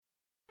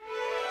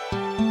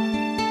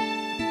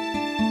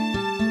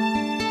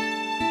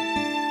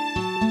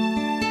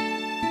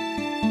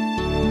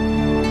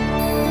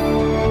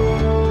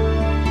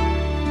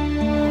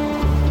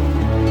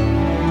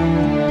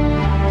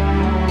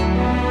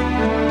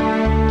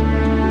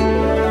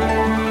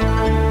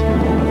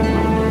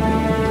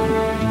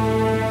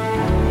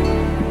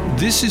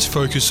This is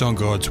Focus on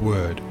God's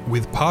Word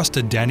with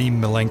Pastor Danny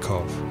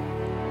Milenkov.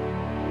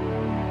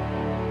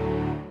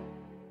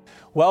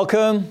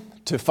 Welcome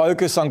to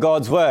Focus on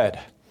God's Word.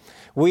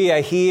 We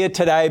are here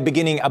today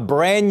beginning a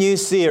brand new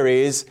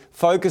series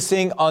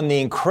focusing on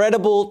the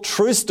incredible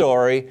true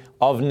story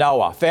of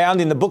Noah, found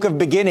in the book of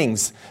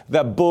beginnings,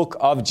 the book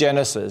of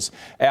Genesis.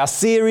 Our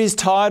series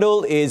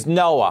title is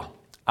Noah,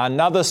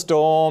 Another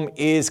Storm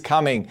is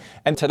Coming.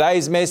 And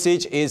today's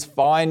message is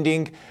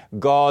Finding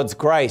God's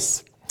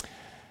Grace.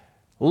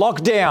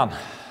 Lockdown.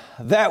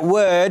 That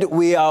word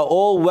we are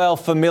all well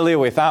familiar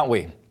with, aren't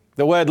we?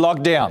 The word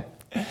lockdown.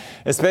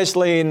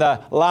 Especially in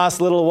the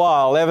last little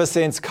while, ever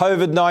since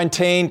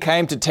COVID-19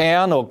 came to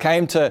town or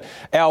came to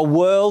our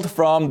world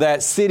from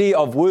that city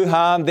of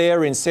Wuhan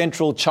there in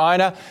central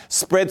China,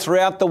 spread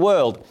throughout the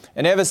world.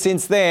 And ever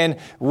since then,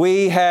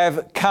 we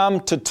have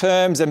come to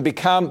terms and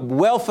become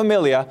well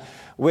familiar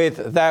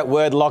with that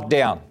word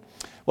lockdown.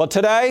 Well,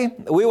 today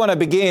we want to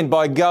begin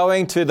by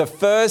going to the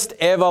first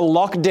ever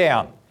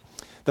lockdown.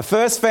 The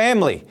first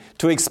family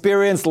to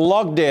experience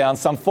lockdown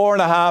some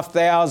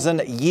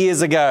 4,500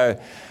 years ago.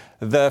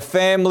 The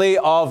family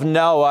of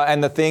Noah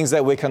and the things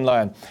that we can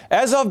learn.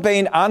 As I've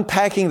been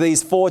unpacking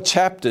these 4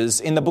 chapters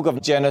in the book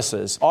of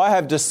Genesis, I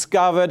have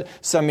discovered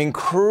some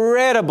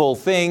incredible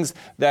things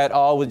that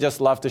I would just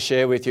love to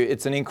share with you.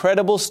 It's an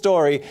incredible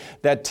story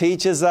that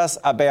teaches us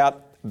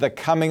about the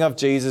coming of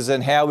Jesus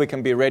and how we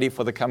can be ready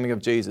for the coming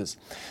of Jesus.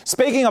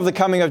 Speaking of the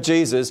coming of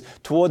Jesus,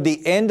 toward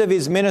the end of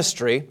his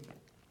ministry,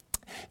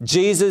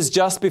 Jesus,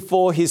 just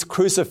before his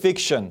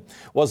crucifixion,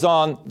 was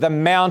on the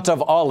Mount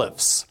of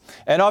Olives.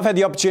 And I've had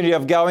the opportunity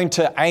of going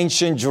to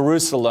ancient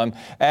Jerusalem.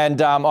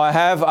 And I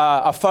have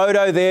a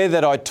photo there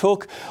that I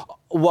took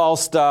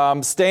whilst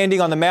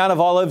standing on the Mount of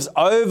Olives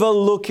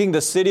overlooking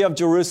the city of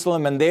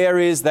Jerusalem. And there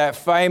is that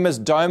famous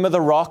Dome of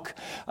the Rock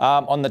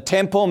on the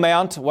Temple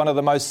Mount, one of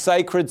the most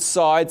sacred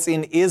sites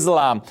in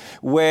Islam,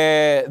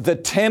 where the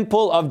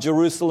Temple of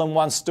Jerusalem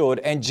once stood.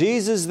 And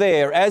Jesus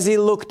there, as he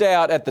looked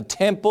out at the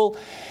temple,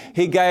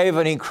 he gave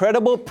an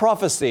incredible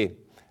prophecy,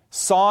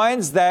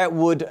 signs that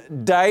would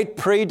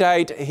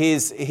predate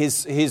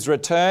his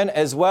return,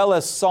 as well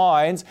as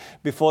signs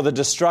before the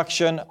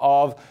destruction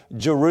of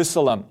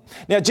Jerusalem.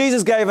 Now,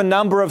 Jesus gave a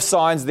number of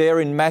signs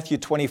there in Matthew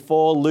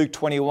 24, Luke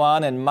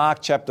 21, and Mark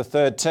chapter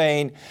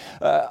 13.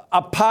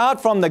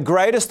 Apart from the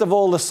greatest of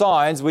all the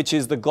signs, which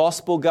is the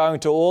gospel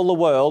going to all the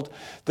world,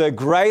 the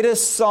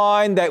greatest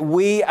sign that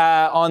we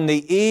are on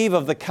the eve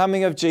of the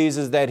coming of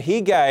Jesus that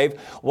he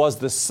gave was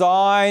the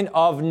sign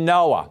of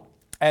Noah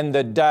and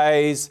the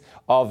days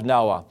of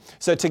Noah.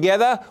 So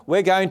together,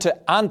 we're going to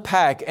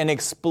unpack and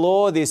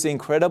explore this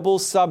incredible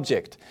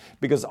subject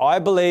because I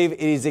believe it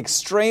is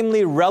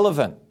extremely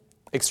relevant,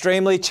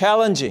 extremely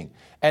challenging,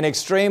 and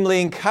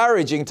extremely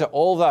encouraging to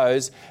all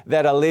those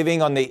that are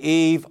living on the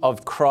eve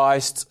of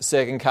Christ's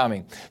second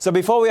coming. So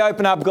before we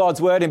open up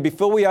God's Word and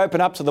before we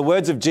open up to the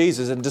words of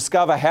Jesus and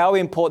discover how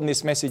important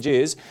this message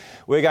is,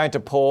 we're going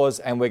to pause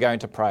and we're going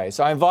to pray.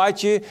 So I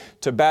invite you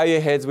to bow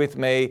your heads with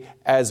me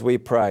as we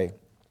pray.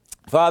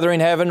 Father in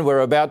heaven, we're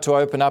about to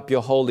open up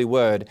your holy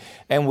word,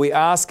 and we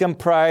ask and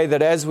pray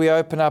that as we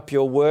open up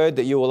your word,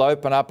 that you will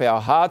open up our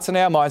hearts and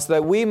our minds so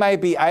that we may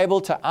be able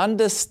to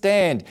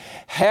understand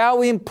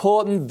how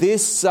important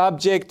this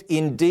subject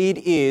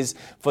indeed is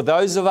for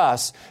those of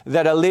us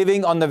that are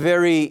living on the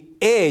very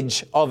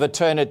edge of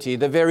eternity,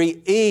 the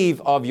very eve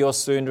of your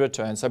soon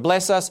return. So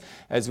bless us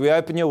as we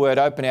open your word,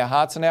 open our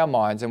hearts and our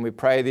minds, and we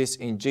pray this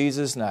in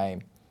Jesus'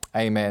 name.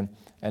 Amen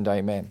and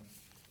amen.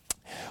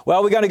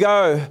 Well, we're going to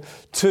go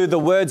to the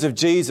words of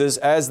Jesus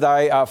as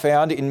they are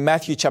found in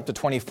Matthew chapter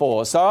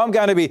 24. So I'm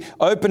going to be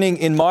opening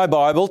in my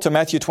Bible to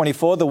Matthew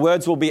 24. The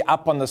words will be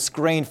up on the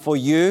screen for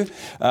you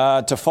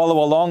to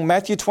follow along.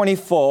 Matthew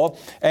 24.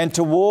 And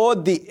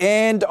toward the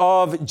end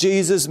of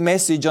Jesus'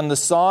 message on the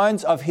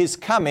signs of his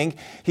coming,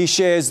 he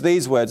shares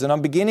these words. And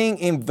I'm beginning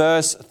in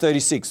verse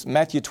 36.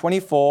 Matthew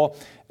 24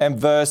 and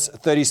verse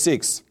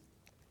 36.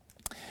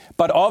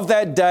 But of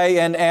that day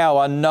and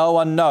hour no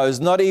one knows,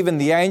 not even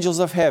the angels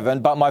of heaven,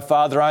 but my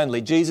Father only.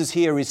 Jesus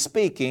here is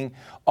speaking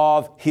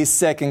of his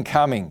second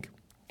coming.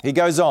 He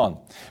goes on,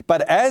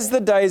 but as the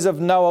days of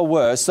Noah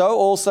were, so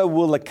also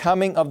will the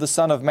coming of the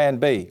Son of Man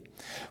be.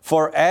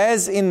 For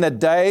as in the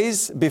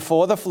days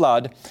before the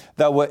flood,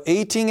 they were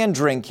eating and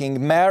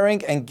drinking,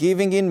 marrying and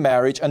giving in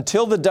marriage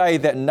until the day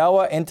that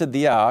Noah entered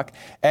the ark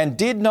and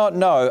did not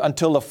know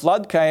until the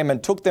flood came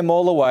and took them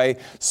all away,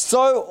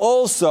 so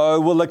also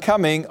will the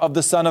coming of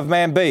the Son of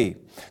Man be.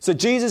 So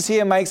Jesus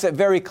here makes it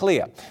very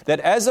clear that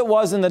as it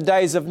was in the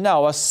days of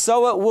Noah,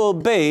 so it will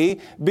be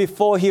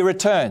before he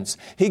returns.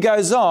 He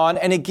goes on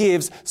and he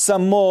gives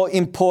some more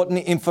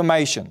important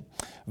information.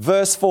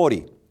 Verse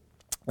 40.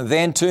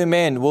 Then 2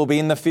 men will be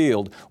in the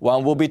field.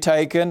 One will be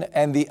taken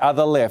and the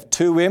other left.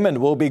 2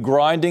 women will be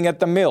grinding at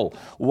the mill.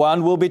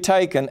 One will be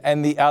taken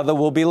and the other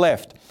will be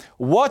left.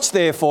 Watch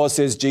therefore,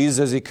 says Jesus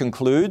as he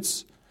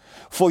concludes,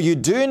 for you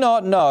do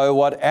not know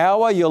what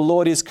hour your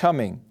Lord is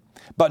coming.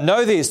 But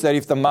know this, that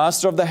if the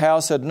master of the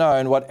house had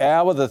known what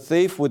hour the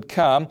thief would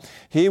come,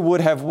 he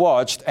would have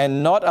watched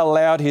and not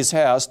allowed his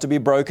house to be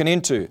broken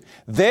into.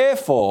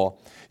 Therefore,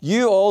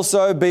 you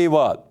also be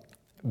what?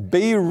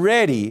 Be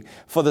ready,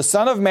 for the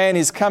Son of Man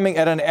is coming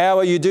at an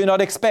hour you do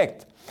not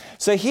expect.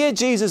 So here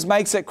Jesus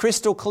makes it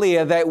crystal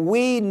clear that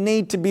we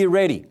need to be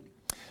ready.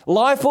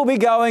 Life will be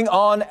going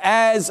on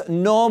as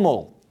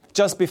normal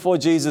just before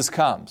Jesus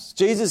comes.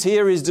 Jesus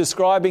here is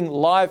describing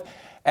life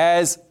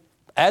as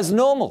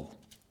normal.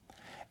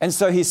 And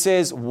so he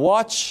says,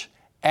 watch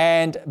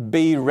and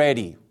be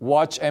ready.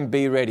 Watch and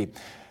be ready.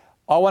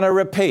 I want to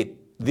repeat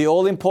the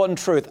all-important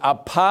truth.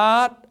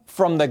 Apart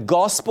from the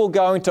gospel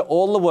going to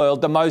all the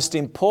world, the most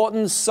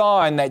important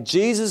sign that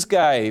Jesus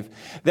gave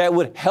that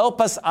would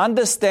help us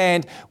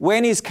understand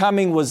when his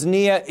coming was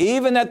near,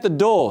 even at the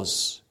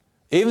doors,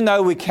 even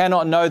though we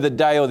cannot know the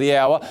day or the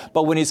hour,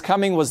 but when his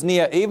coming was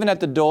near, even at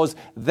the doors,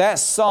 that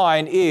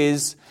sign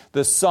is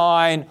the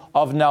sign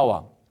of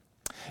Noah.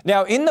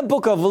 Now, in the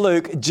book of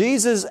Luke,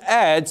 Jesus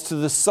adds to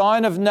the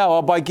sign of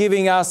Noah by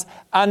giving us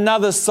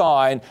another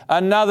sign,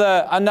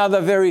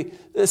 another very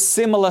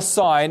similar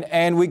sign.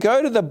 And we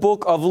go to the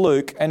book of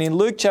Luke, and in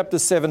Luke chapter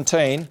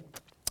 17,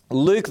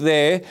 Luke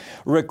there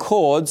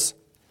records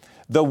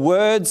the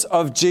words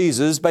of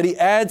Jesus, but he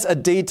adds a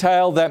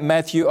detail that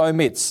Matthew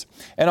omits.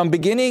 And I'm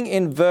beginning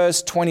in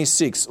verse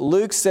 26,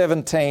 Luke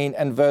 17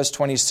 and verse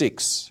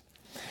 26.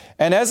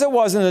 And as it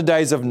was in the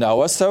days of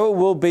Noah, so it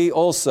will be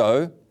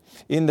also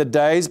in the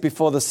days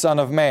before the Son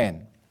of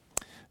Man.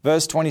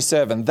 Verse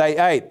 27, they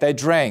ate, they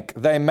drank,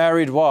 they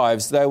married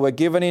wives, they were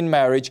given in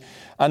marriage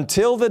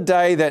until the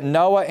day that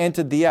Noah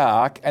entered the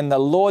ark, and the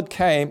Lord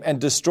came and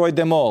destroyed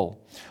them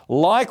all.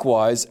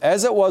 Likewise,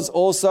 as it was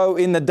also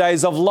in the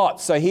days of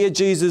Lot. So here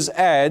Jesus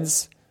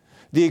adds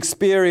the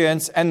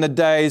experience and the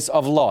days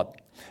of Lot.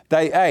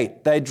 They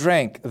ate, they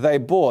drank, they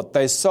bought,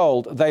 they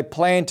sold, they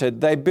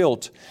planted, they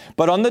built.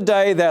 But on the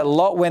day that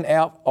Lot went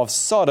out of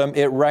Sodom,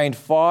 it rained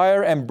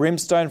fire and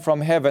brimstone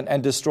from heaven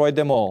and destroyed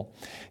them all.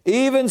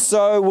 Even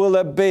so will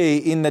it be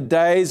in the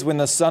days when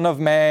the Son of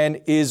Man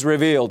is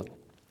revealed.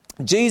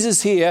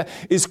 Jesus here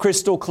is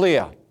crystal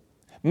clear.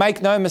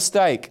 Make no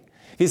mistake.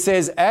 He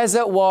says, as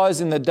it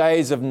was in the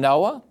days of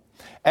Noah,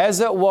 as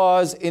it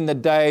was in the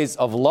days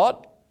of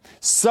Lot,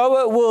 so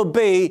it will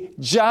be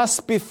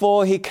just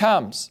before he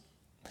comes.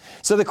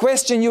 So the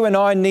question you and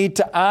I need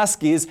to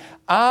ask is,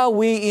 are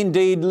we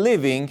indeed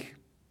living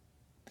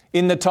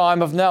in the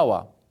time of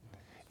Noah,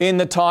 in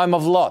the time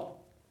of Lot?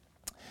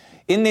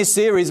 In this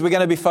series, we're going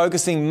to be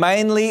focusing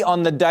mainly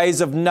on the days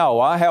of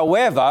Noah.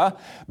 However,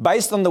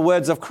 based on the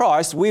words of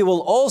Christ, we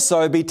will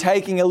also be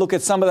taking a look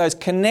at some of those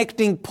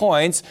connecting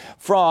points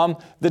from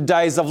the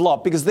days of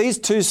Lot, because these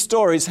two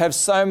stories have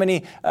so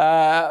many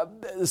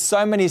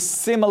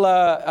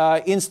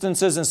similar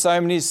instances and so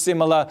many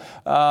similar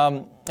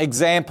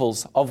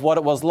examples of what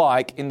it was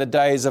like in the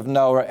days of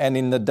Noah and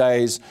in the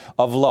days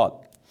of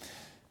Lot.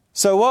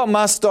 So what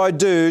must I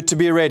do to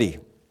be ready?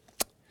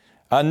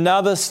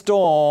 Another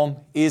storm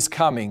is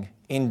coming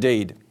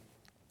indeed.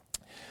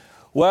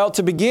 Well,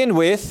 to begin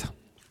with,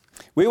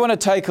 we want to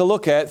take a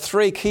look at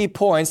 3 key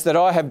points that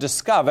I have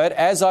discovered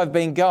as I've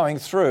been going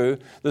through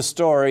the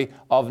story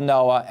of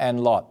Noah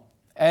and Lot.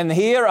 And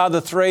here are the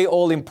 3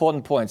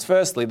 all-important points.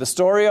 Firstly, the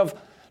story of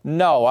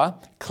Noah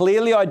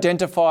clearly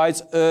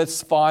identifies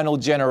Earth's final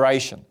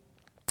generation.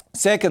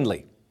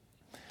 Secondly,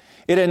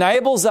 it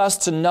enables us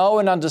to know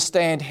and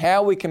understand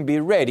how we can be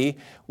ready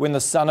when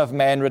the Son of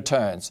Man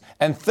returns.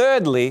 And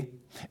thirdly,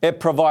 it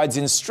provides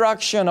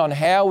instruction on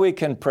how we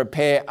can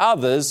prepare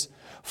others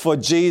for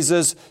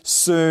Jesus'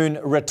 soon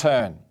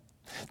return.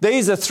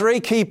 These are 3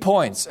 key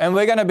points, and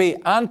we're going to be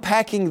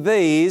unpacking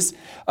these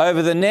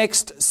over the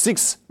next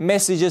 6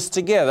 messages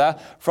together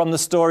from the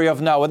story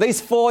of Noah.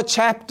 These 4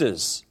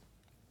 chapters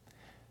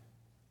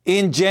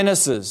in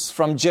Genesis,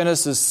 from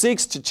Genesis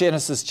 6 to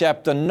Genesis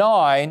chapter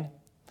 9,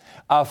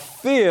 are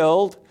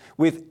filled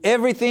with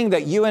everything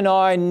that you and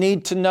I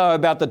need to know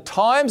about the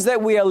times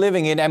that we are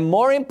living in, and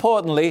more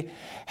importantly,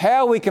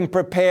 how we can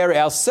prepare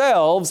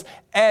ourselves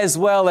as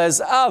well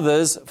as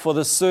others for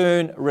the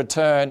soon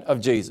return of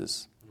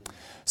Jesus.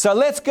 So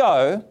let's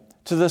go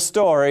to the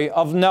story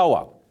of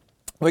Noah.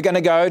 We're going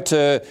to go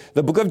to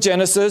the book of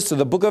Genesis, to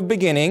the book of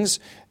beginnings,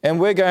 and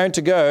we're going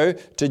to go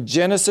to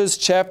Genesis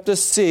chapter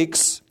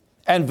 6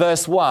 and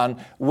verse 1,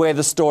 where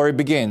the story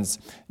begins.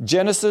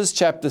 Genesis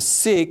chapter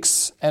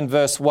 6 and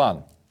verse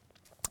 1.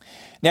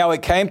 Now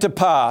it came to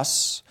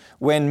pass,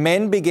 when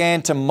men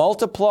began to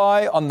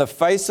multiply on the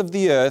face of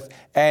the earth,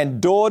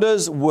 and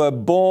daughters were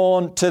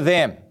born to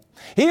them.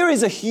 Here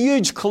is a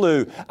huge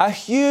clue, a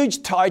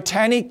huge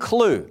titanic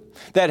clue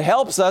that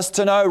helps us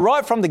to know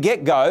right from the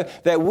get-go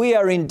that we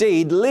are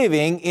indeed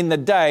living in the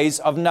days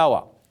of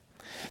Noah.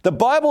 The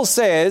Bible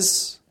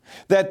says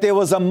that there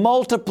was a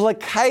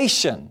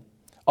multiplication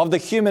of the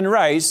human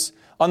race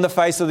on the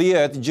face of the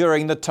earth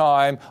during the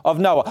time of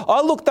Noah.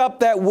 I looked up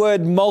that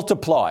word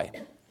multiply.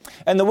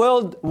 And the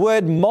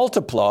word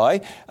multiply,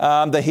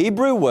 the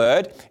Hebrew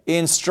word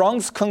in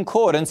Strong's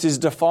Concordance, is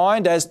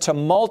defined as to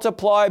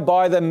multiply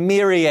by the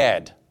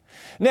myriad.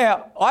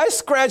 Now, I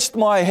scratched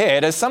my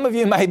head, as some of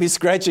you may be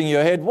scratching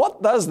your head,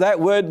 what does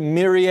that word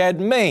myriad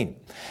mean?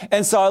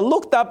 And so I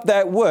looked up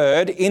that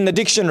word in the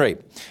dictionary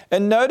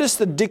and noticed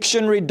the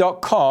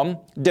dictionary.com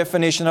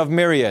definition of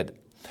myriad: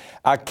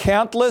 a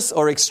countless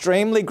or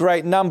extremely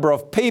great number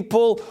of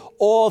people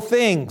or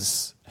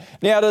things.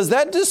 Now, does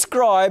that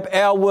describe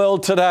our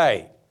world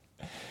today?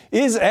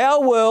 Is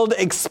our world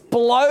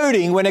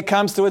exploding when it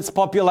comes to its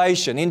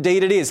population?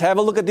 Indeed it is. Have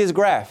a look at this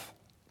graph.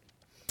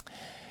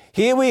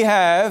 Here we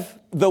have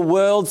the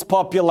world's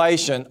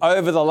population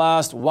over the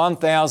last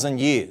 1,000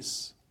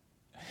 years.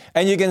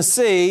 And you can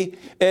see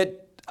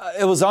it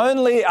was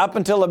only up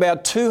until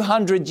about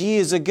 200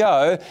 years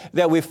ago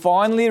that we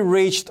finally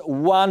reached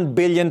 1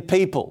 billion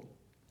people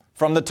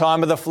from the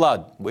time of the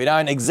flood. We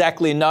don't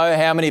exactly know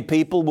how many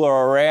people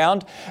were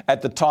around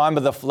at the time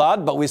of the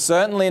flood, but we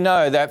certainly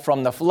know that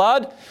from the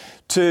flood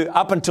to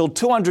up until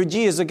 200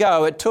 years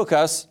ago, it took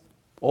us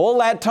all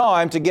that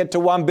time to get to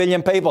 1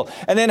 billion people.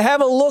 And then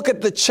have a look at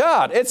the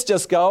chart. It's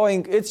just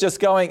going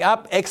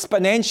up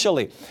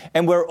exponentially.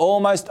 And we're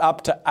almost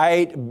up to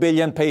 8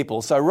 billion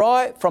people. So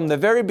right from the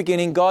very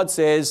beginning, God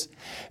says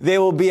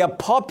there will be a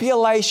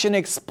population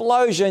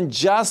explosion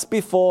just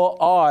before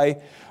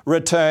I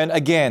return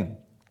again.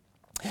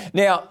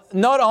 Now,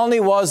 not only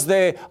was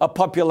there a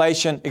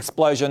population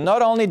explosion,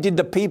 not only did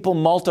the people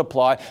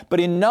multiply, but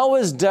in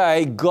Noah's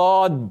day,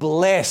 God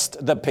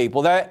blessed the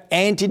people. That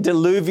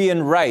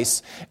antediluvian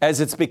race, as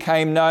it's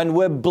became known,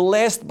 were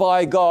blessed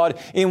by God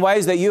in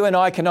ways that you and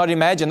I cannot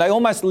imagine. They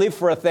almost lived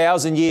for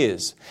 1,000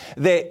 years.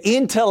 Their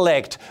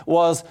intellect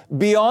was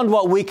beyond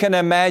what we can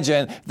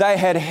imagine. They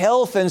had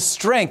health and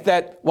strength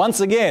that,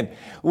 once again,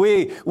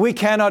 we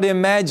cannot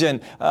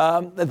imagine.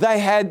 They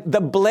had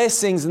the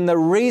blessings and the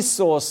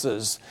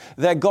resources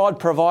that God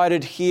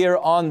provided here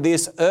on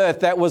this earth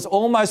that was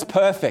almost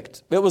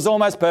perfect. It was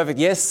almost perfect.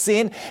 Yes,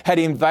 sin had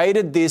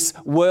invaded this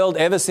world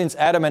ever since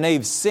Adam and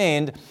Eve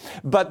sinned,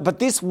 but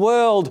this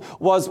world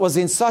was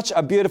in such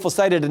a beautiful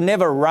state. It had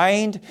never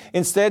rained.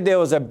 Instead, there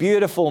was a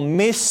beautiful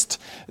mist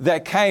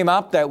that came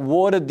up that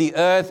watered the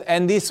earth,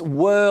 and this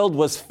world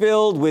was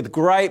filled with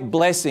great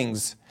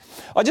blessings.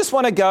 I just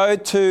want to go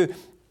to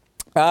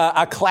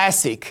a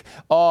classic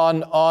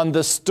on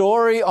the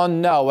story on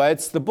Noah.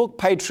 It's the book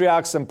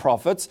Patriarchs and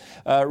Prophets,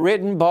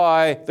 written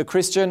by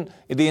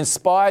the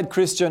inspired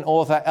Christian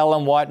author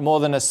Ellen White more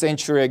than a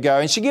century ago.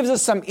 And she gives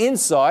us some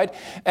insight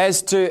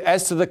as to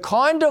the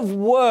kind of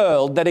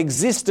world that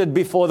existed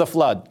before the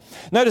flood.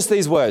 Notice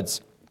these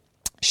words.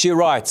 She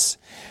writes,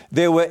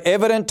 "There were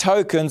evident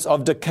tokens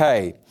of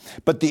decay,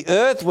 but the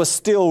earth was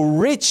still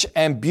rich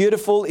and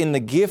beautiful in the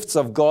gifts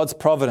of God's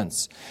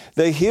providence.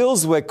 The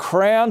hills were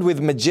crowned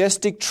with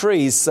majestic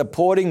trees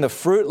supporting the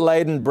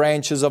fruit-laden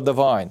branches of the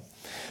vine.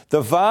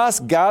 The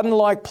vast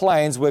garden-like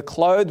plains were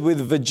clothed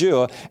with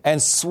verdure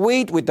and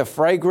sweet with the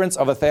fragrance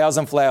of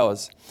 1,000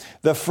 flowers.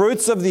 The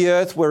fruits of the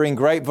earth were in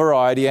great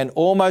variety and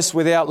almost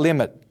without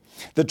limit.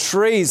 The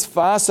trees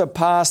far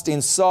surpassed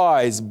in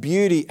size,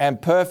 beauty,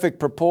 and perfect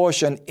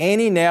proportion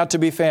any now to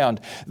be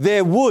found.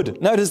 Their wood,"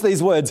 notice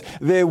these words,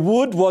 "their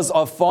wood was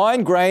of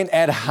fine grain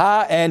and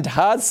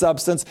hard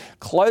substance,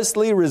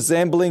 closely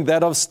resembling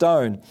that of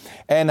stone,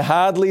 and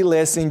hardly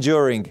less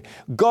enduring.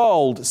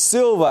 Gold,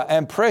 silver,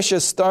 and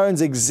precious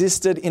stones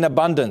existed in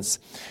abundance.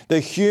 The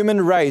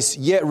human race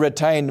yet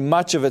retained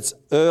much of its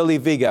early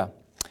vigor.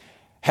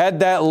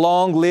 Had that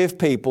long-lived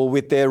people,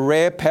 with their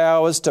rare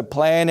powers to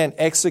plan and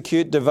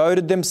execute,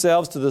 devoted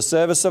themselves to the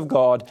service of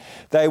God,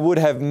 they would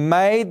have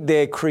made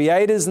their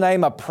Creator's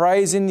name a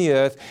praise in the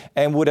earth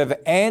and would have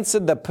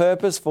answered the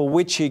purpose for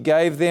which He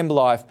gave them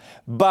life.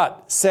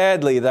 But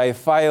sadly, they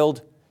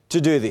failed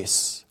to do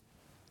this."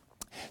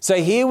 So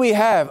here we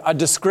have a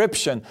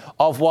description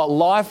of what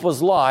life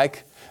was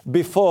like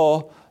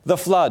before the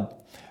flood.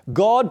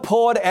 God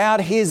poured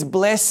out His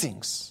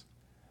blessings.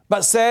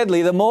 But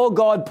sadly, the more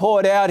God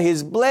poured out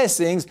His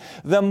blessings,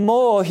 the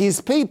more His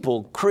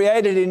people,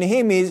 created in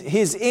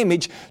His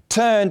image,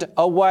 turned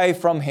away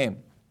from Him.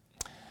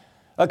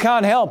 I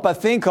can't help but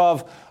think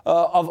of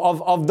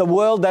the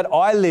world that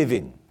I live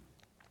in,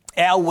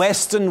 our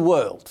Western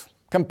world,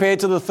 compared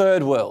to the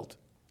third world.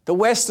 The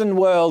Western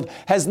world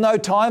has no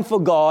time for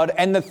God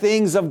and the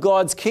things of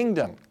God's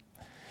kingdom.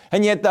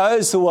 And yet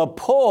those who are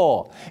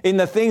poor in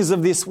the things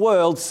of this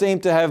world seem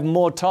to have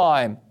more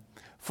time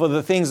for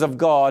the things of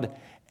God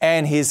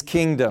and His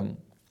kingdom.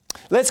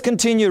 Let's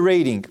continue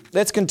reading.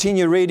 Let's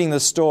continue reading the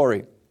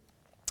story.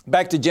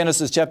 Back to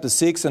Genesis chapter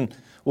 6, and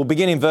we'll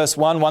begin in verse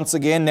 1 once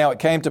again. "Now it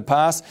came to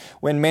pass,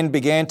 when men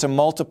began to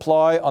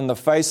multiply on the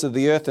face of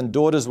the earth and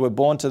daughters were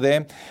born to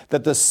them,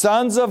 that the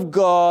sons of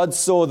God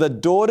saw the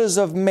daughters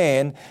of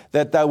men,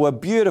 that they were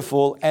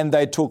beautiful, and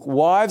they took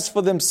wives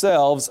for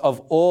themselves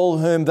of all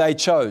whom they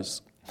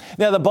chose."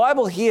 Now the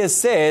Bible here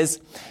says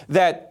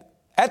that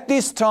at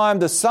this time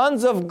the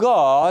sons of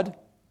God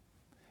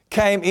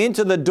came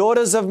into the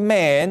daughters of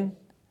man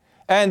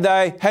and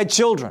they had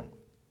children.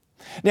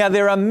 Now,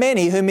 there are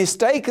many who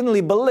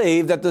mistakenly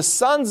believe that the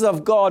sons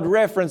of God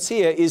reference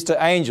here is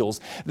to angels,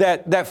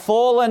 that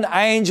fallen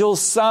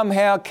angels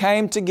somehow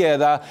came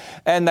together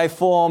and they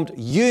formed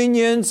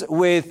unions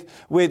with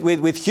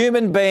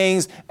human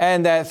beings,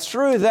 and that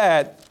through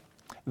that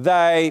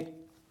they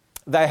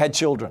had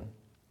children.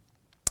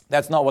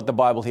 That's not what the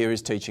Bible here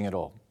is teaching at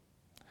all.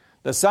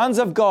 The sons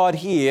of God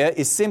here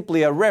is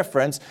simply a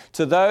reference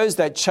to those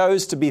that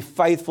chose to be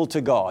faithful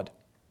to God.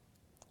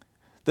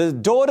 The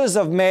daughters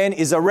of men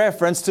is a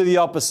reference to the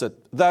opposite,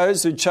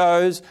 those who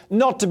chose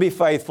not to be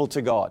faithful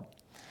to God.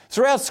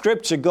 Throughout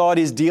Scripture, God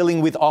is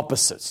dealing with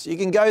opposites. You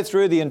can go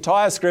through the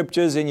entire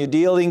Scriptures and you're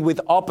dealing with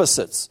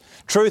opposites,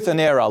 truth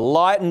and error,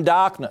 light and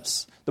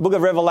darkness. The book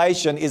of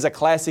Revelation is a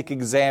classic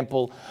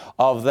example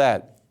of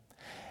that.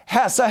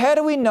 So how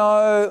do we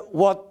know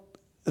what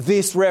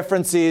this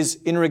reference is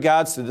in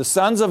regards to the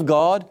sons of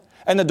God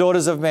and the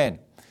daughters of men?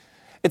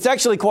 It's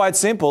actually quite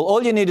simple.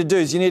 All you need to do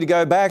is you need to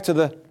go back to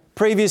the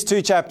previous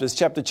two chapters,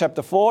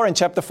 chapter 4 and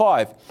chapter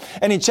 5.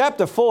 And in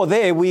chapter 4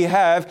 there we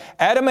have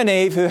Adam and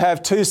Eve who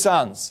have two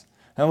sons.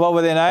 And what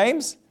were their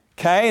names?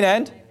 Cain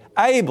and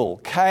Abel.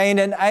 Cain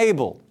and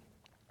Abel.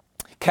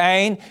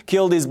 Cain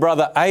killed his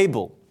brother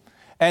Abel.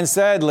 And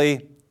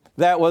sadly,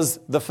 that was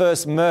the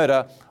first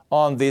murder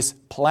on this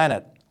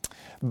planet.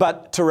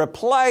 But to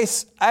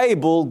replace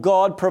Abel,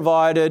 God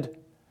provided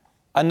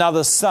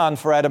another son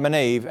for Adam and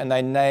Eve, and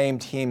they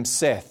named him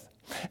Seth.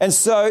 And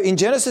so in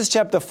Genesis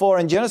chapter 4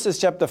 and Genesis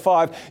chapter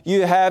 5,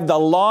 you have the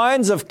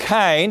lines of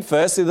Cain.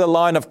 Firstly, the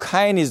line of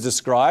Cain is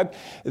described.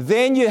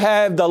 Then you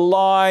have the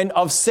line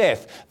of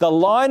Seth. The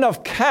line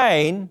of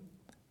Cain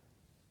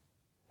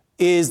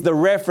is the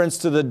reference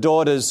to the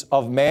daughters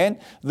of man.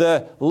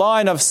 The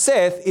line of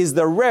Seth is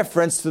the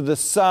reference to the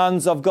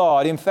sons of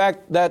God. In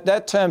fact,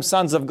 that term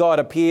sons of God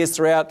appears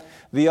throughout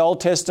the Old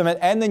Testament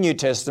and the New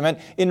Testament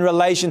in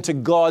relation to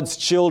God's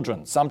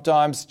children.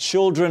 Sometimes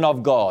children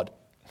of God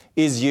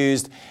is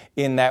used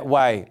in that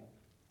way.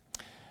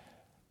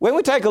 When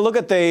we take a look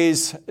at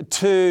these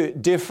two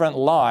different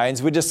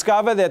lines, we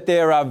discover that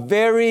there are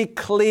very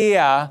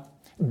clear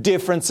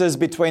differences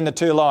between the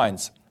two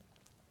lines.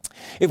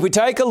 If we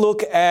take a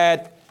look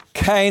at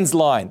Cain's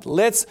line,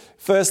 let's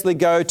firstly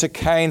go to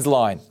Cain's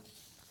line.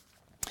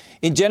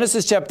 In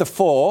Genesis chapter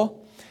 4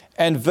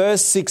 and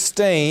verse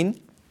 16,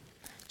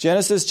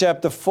 Genesis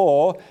chapter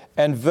 4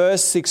 and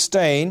verse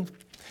 16,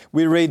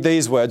 we read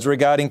these words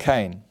regarding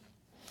Cain.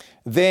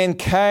 Then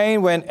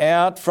Cain went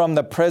out from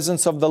the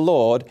presence of the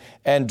Lord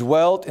and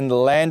dwelt in the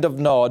land of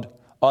Nod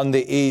on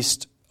the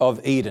east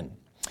of Eden.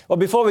 Well,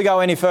 before we go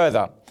any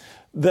further,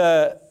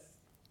 the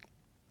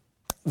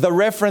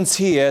reference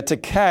here to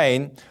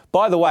Cain,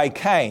 by the way,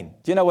 Cain,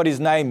 do you know what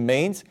his name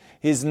means?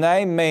 His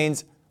name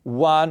means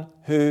one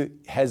who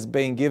has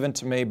been given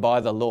to me by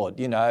the Lord.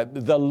 You know,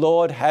 the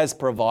Lord has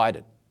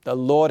provided. The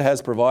Lord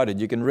has provided.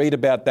 You can read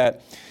about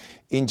that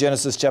in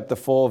Genesis chapter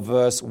 4,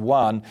 verse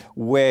 1,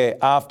 where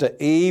after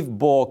Eve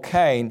bore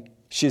Cain,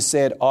 she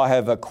said, I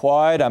have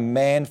acquired a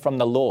man from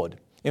the Lord.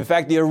 In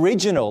fact, the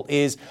original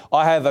is,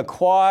 I have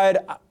acquired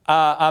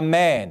a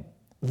man,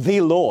 the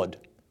Lord,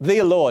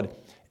 the Lord.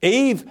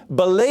 Eve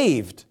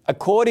believed,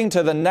 according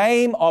to the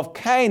name of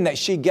Cain that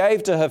she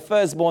gave to her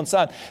firstborn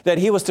son, that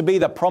he was to be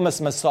the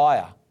promised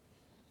Messiah,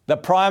 the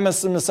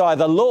promised Messiah,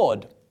 the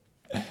Lord.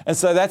 And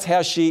so that's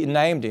how she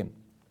named him.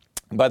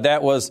 But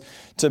that was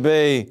to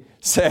be,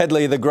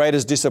 sadly, the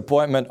greatest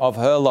disappointment of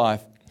her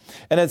life.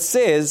 And it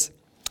says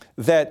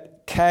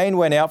that Cain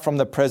went out from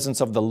the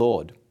presence of the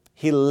Lord.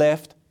 He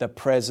left the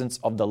presence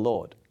of the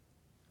Lord.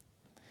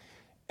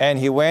 And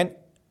he went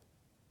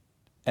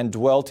and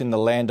dwelt in the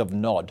land of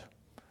Nod.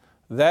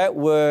 That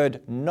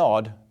word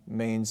Nod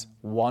means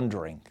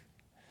wandering.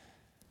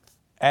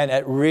 And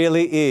it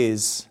really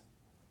is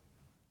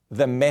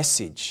the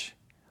message.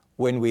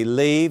 When we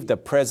leave the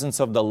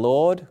presence of the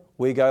Lord,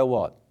 we go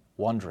what?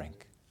 Wandering.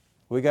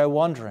 We go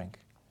wandering.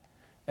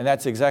 And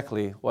that's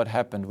exactly what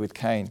happened with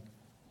Cain.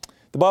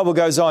 The Bible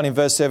goes on in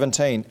verse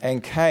 17,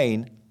 and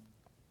Cain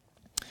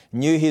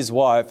knew his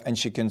wife, and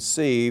she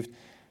conceived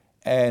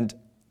and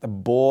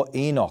bore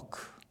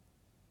Enoch.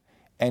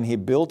 And he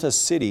built a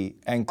city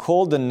and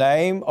called the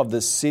name of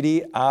the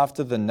city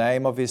after the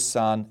name of his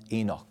son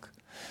Enoch.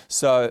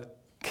 So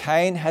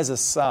Cain has a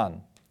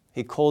son.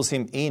 He calls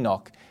him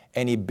Enoch,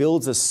 and he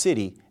builds a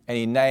city, and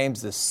he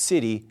names the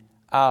city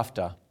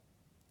after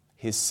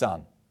his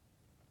son.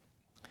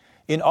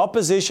 In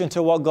opposition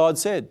to what God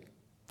said,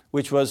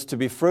 which was to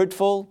be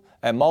fruitful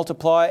and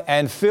multiply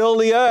and fill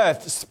the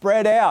earth,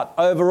 spread out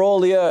over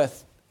all the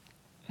earth.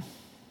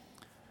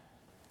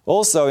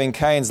 Also in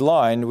Cain's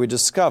line, we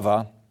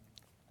discover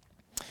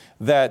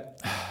that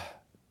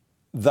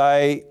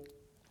they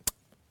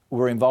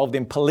were involved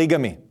in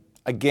polygamy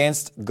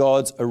against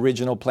God's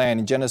original plan.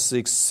 In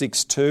Genesis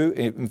 6:2,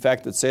 in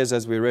fact, it says,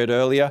 as we read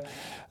earlier,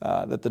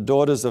 that the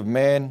daughters of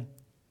men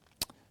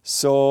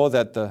saw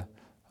that the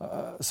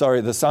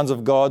sons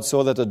of God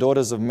saw that the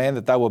daughters of men,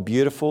 that they were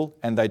beautiful,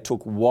 and they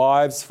took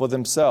wives for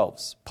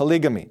themselves.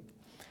 Polygamy.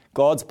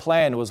 God's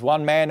plan was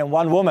one man and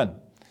one woman.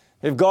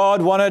 If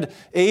God wanted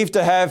Eve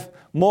to have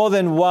more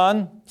than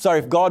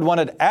if God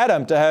wanted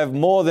Adam to have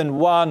more than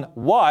one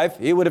wife,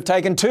 he would have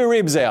taken 2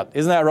 ribs out.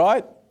 Isn't that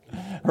right?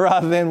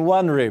 Rather than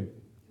 1 rib.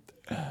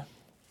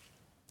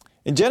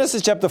 In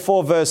Genesis chapter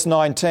 4, verse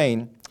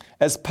 19,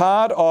 as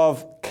part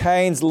of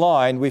Cain's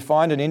line, we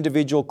find an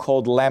individual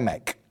called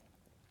Lamech.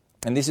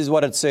 And this is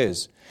what it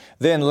says.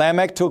 Then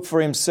Lamech took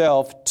for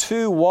himself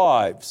 2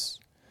 wives.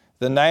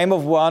 The name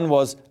of one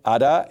was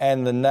Adah,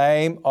 and the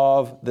name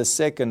of the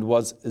second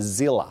was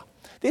Zillah.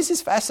 This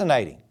is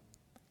fascinating.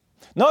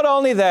 Not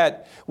only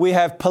that we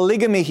have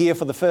polygamy here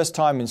for the first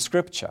time in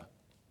Scripture,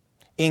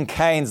 in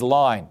Cain's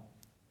line,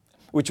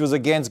 which was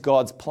against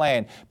God's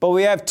plan, but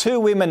we have 2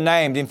 women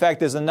named. In fact,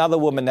 there's another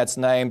woman that's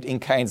named in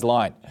Cain's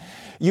line.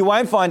 You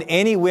won't find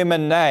any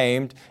women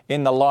named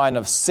in the line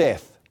of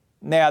Seth.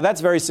 Now,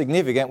 that's very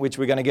significant, which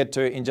we're going to get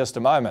to in just a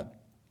moment.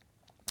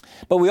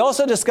 But we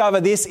also discover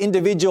this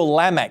individual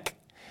Lamech.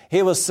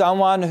 He was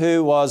someone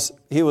who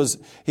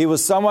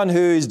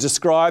is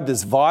described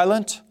as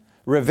violent,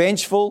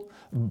 revengeful,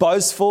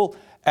 boastful,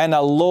 and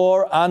a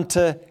law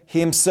unto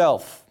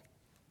himself.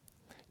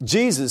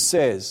 Jesus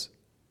says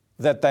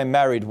that they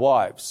married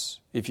wives.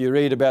 If you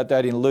read about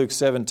that in Luke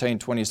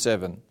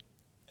 17:27.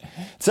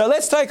 So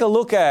let's take a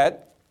look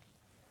at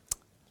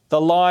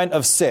the line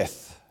of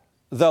Seth.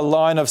 The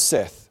line of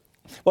Seth.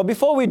 Well,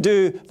 before we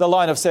do the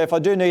line of Seth, I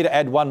do need to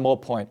add one more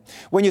point.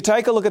 When you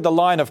take a look at the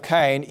line of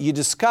Cain, you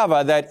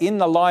discover that in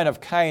the line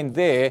of Cain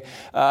there,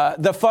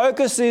 the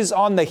focus is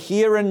on the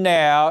here and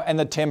now and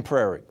the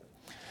temporary.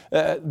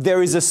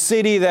 There is a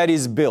city that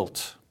is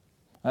built.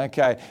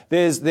 Okay,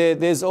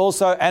 there's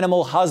also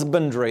animal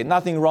husbandry.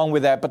 Nothing wrong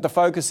with that, but the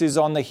focus is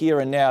on the here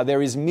and now.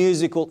 There is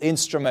musical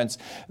instruments.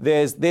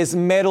 There's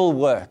metal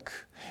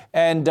work,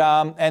 and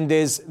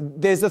there's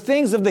the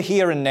things of the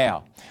here and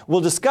now. We'll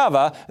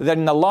discover that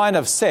in the line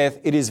of Seth,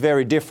 it is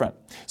very different.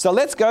 So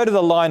let's go to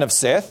the line of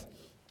Seth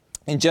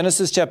in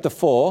Genesis chapter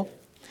 4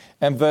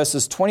 and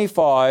verses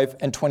 25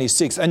 and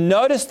 26. And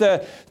notice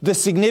the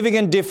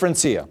significant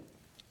difference here.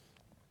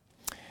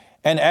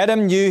 And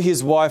Adam knew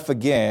his wife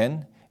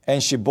again,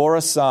 and she bore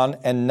a son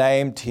and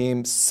named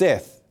him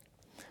Seth.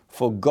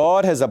 For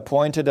God has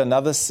appointed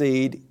another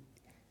seed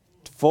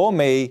for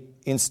me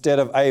instead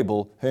of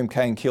Abel, whom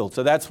Cain killed.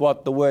 So that's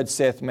what the word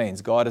Seth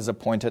means. God has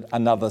appointed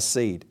another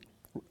seed.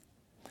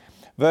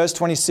 Verse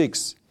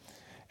 26.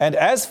 And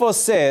as for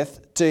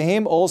Seth, to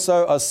him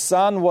also a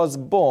son was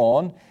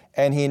born,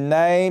 and he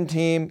named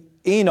him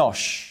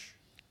Enosh.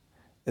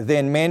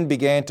 Then men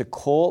began to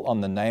call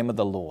on the name of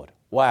the Lord.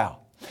 Wow.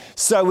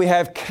 So we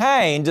have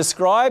Cain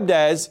described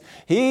as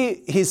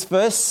his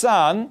first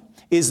son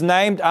is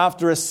named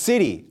after a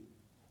city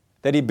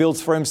that he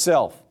builds for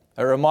himself.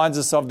 It reminds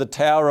us of the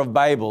Tower of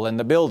Babel and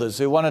the builders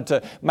who wanted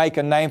to make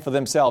a name for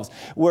themselves.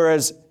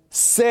 Whereas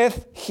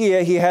Seth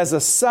here, he has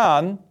a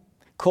son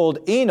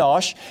called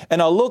Enosh,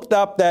 and I looked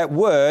up that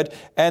word,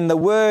 and the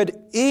word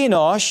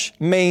Enosh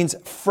means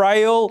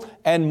frail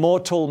and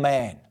mortal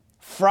man.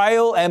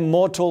 Frail and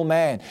mortal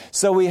man.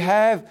 So we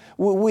have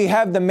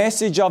the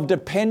message of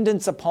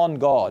dependence upon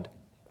God.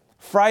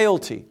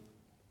 Frailty.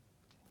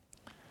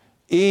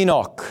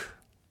 Enoch.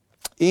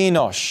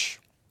 Enosh.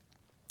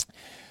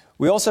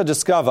 We also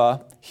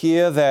discover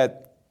here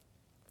that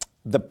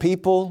the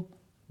people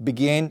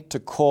began to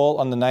call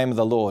on the name of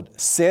the Lord.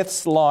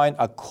 Seth's line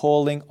are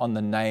calling on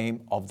the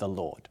name of the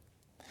Lord.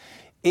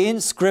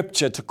 In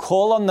Scripture, to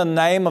call on the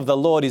name of the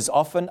Lord is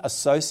often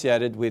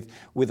associated with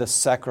a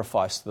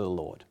sacrifice to the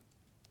Lord.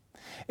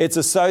 It's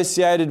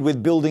associated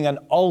with building an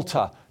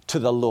altar to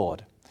the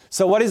Lord.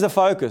 So what is the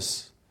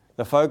focus?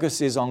 The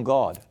focus is on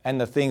God and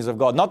the things of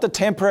God. Not the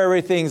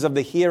temporary things of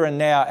the here and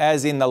now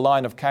as in the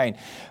line of Cain,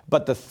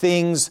 but the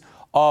things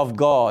of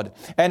God.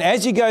 And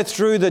as you go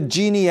through the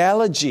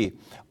genealogy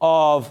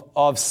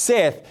of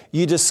Seth,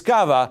 you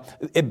discover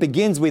it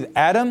begins with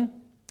Adam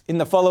in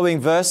the following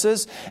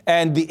verses,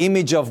 and the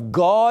image of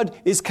God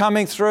is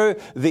coming through,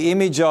 the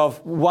image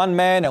of one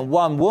man and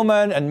one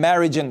woman, and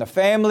marriage and the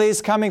family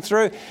is coming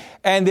through.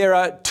 And there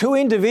are 2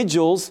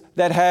 individuals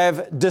that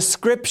have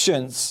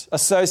descriptions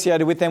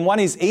associated with them. One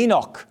is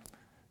Enoch,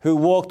 who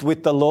walked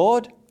with the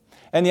Lord,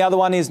 and the other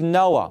one is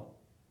Noah,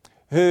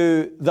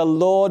 who the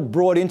Lord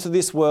brought into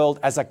this world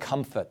as a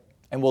comfort.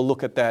 And we'll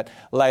look at that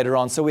later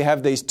on. So we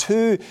have these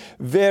 2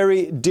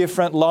 very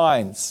different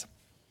lines.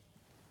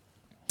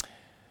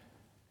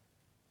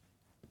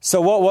 So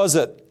what was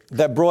it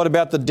that brought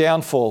about the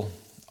downfall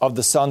of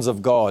the sons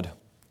of God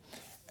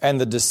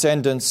and the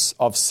descendants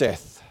of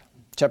Seth?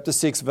 Chapter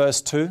 6, verse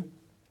 2.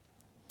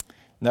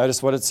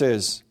 Notice what it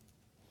says.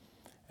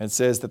 It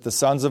says that the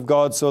sons of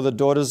God saw the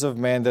daughters of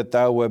men, that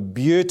they were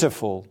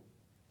beautiful,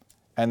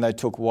 and they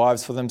took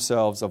wives for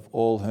themselves of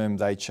all whom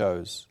they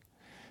chose.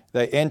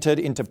 They entered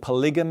into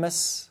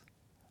polygamous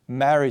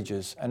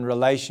marriages and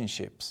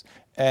relationships,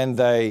 and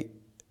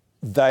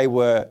they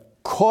were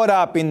caught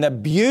up in the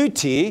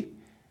beauty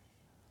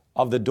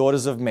of the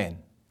daughters of men.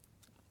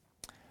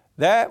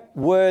 That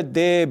word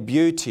there,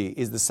 beauty,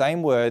 is the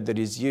same word that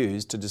is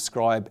used to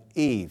describe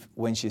Eve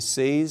when she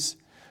sees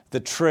the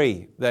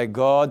tree that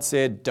God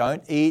said,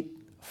 don't eat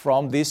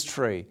from this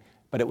tree,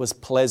 but it was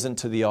pleasant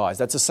to the eyes.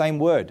 That's the same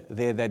word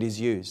there that is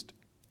used.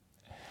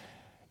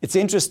 It's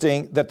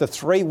interesting that the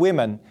three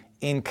women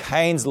in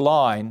Cain's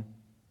line,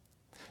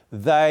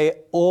 their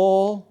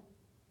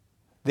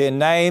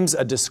names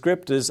are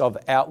descriptors of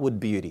outward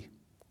beauty.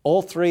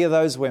 All three of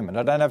those women,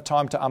 I don't have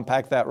time to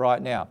unpack that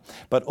right now,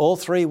 but all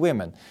three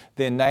women,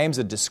 their names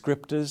are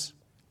descriptors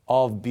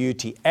of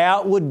beauty,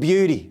 outward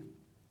beauty.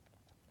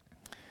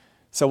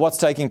 So what's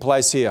taking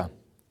place here?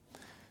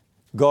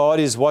 God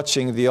is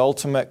watching the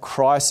ultimate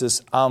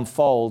crisis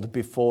unfold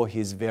before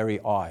his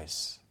very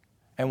eyes.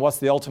 And what's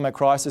the ultimate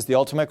crisis? The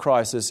ultimate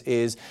crisis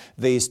is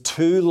these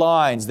two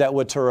lines that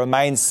were to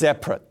remain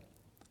separate.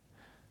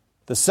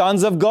 The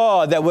sons of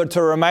God that were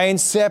to remain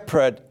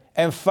separate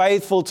and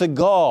faithful to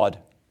God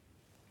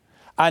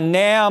are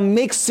now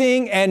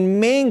mixing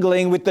and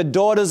mingling with the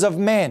daughters of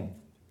men.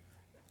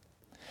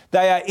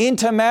 They are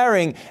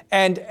intermarrying,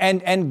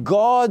 and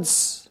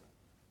God's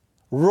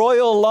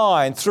royal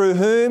line through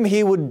whom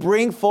he would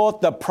bring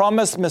forth the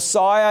promised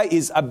Messiah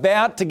is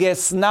about to get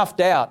snuffed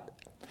out.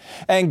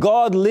 And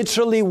God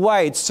literally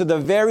waits to the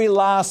very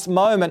last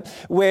moment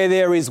where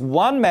there is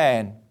one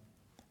man,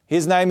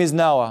 his name is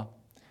Noah,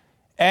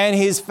 and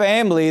his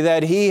family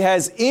that he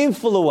has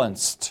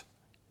influenced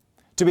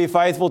to be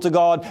faithful to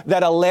God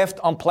that are left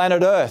on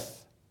planet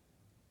Earth.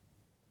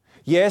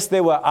 Yes,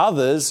 there were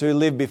others who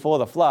lived before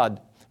the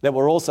flood that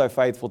were also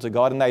faithful to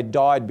God, and they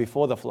died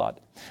before the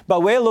flood.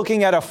 But we're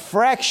looking at a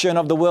fraction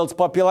of the world's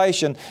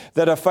population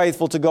that are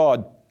faithful to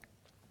God.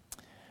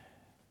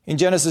 In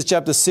Genesis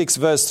chapter 6,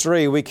 verse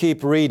 3, we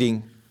keep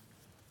reading.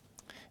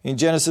 In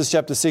Genesis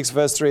chapter 6,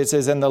 verse 3, it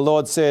says, "And the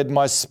Lord said,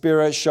 My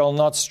spirit shall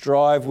not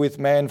strive with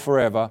man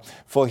forever,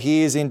 for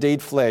he is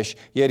indeed flesh,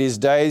 yet his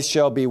days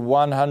shall be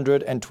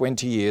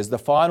 120 years. The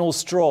final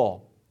straw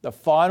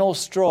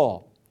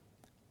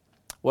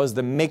was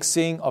the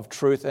mixing of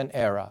truth and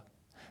error,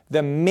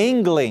 the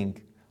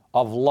mingling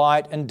of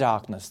light and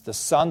darkness, the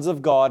sons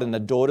of God and the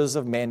daughters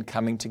of men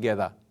coming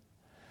together.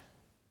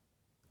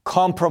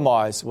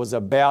 Compromise was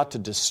about to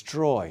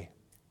destroy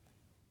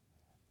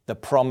the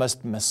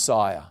promised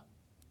Messiah.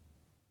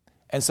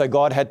 And so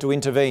God had to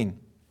intervene.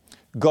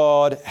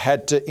 God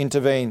had to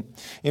intervene.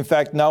 In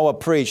fact, Noah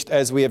preached,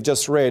 as we have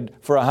just read,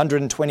 for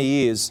 120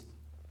 years,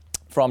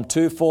 from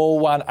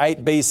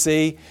 2418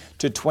 BC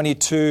to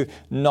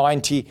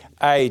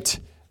 2298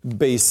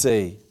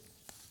 BC.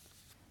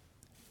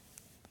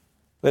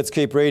 Let's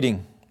keep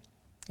reading.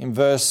 In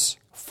verse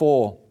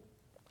 4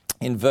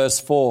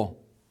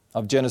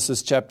 of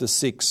Genesis chapter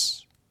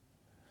 6,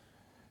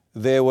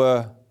 there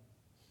were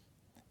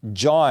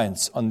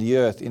giants on the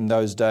earth in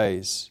those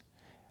days.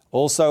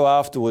 Also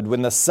afterward,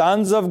 when the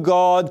sons of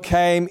God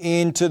came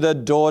into the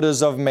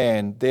daughters of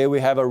men, there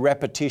we have a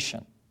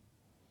repetition.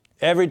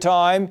 Every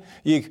time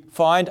you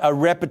find a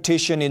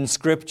repetition in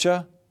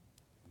Scripture,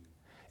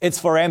 it's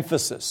for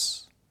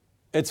emphasis.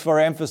 It's for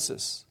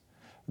emphasis.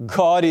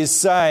 God is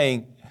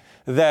saying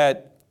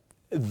that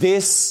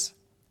this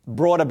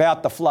brought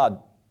about the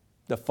flood.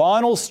 The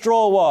final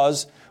straw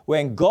was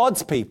when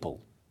God's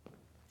people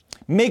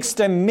mixed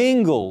and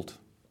mingled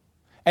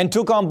and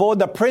took on board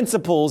the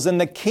principles and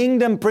the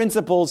kingdom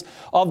principles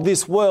of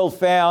this world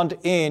found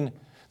in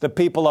the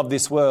people of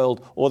this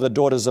world, or the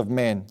daughters of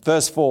men.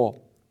 Verse 4,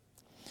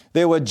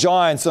 there were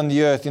giants on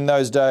the earth in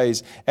those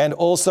days, and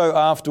also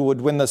afterward,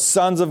 when the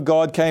sons of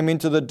God came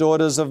into the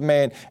daughters of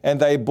men,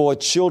 and they bore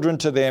children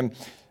to them,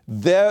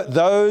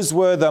 those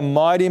were the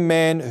mighty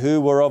men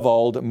who were of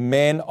old,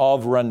 men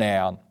of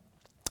renown.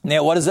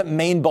 Now, what does it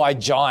mean by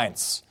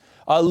giants?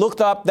 I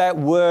looked up that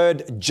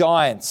word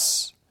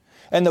giants.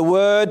 And the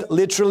word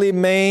literally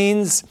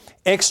means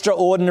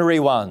extraordinary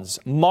ones,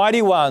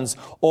 mighty ones,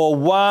 or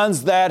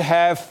ones that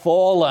have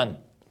fallen.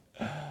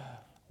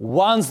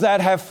 Ones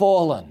that have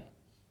fallen.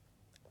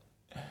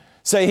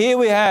 So here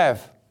we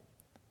have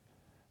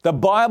the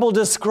Bible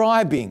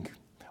describing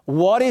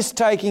what is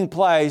taking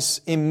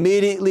place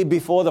immediately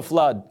before the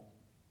flood.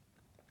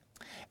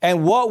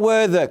 And what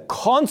were the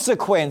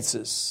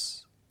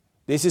consequences?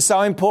 This is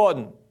so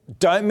important.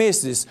 Don't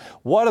miss this.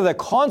 What are the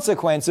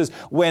consequences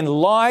when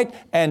light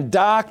and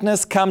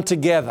darkness come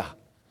together?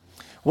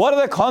 What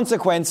are the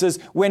consequences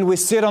when we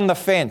sit on the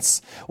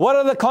fence? What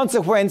are the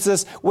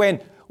consequences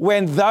when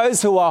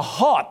those who are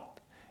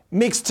hot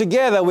mix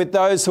together with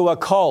those who are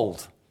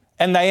cold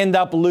and they end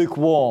up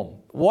lukewarm?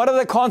 What are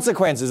the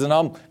consequences? And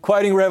I'm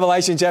quoting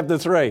Revelation chapter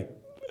 3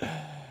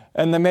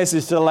 and the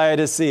message to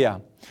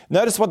Laodicea.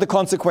 Notice what the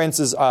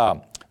consequences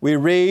are. We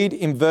read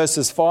in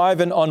verses 5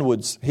 and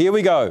onwards. Here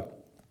we go.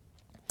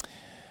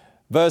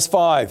 Verse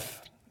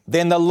 5,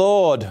 then the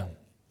Lord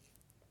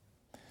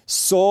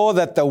saw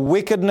that the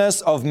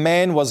wickedness of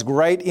man was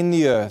great in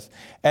the earth,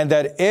 and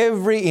that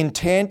every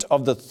intent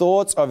of the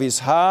thoughts of his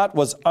heart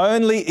was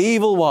only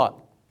evil what?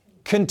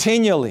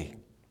 Continually.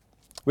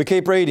 We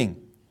keep reading.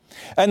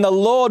 And the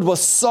Lord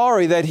was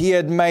sorry that he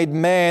had made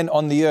man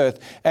on the earth,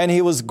 and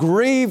he was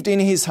grieved in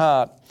his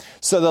heart.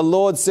 So the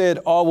Lord said,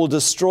 I will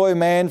destroy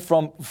man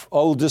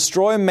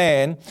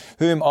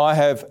whom I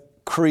have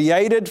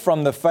created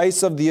from the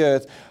face of the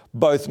earth,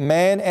 both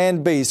man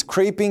and beast,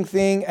 creeping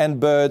thing and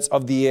birds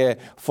of the air,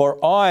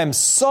 for I am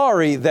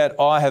sorry that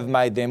I have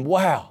made them.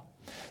 Wow.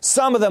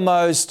 Some of the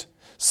most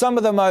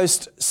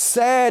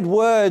sad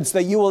words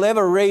that you will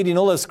ever read in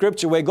all of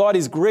Scripture, where God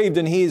is grieved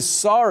and He is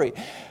sorry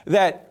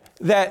that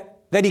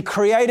He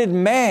created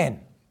man.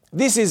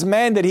 This is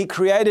man that He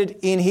created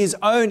in His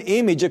own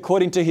image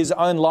according to His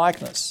own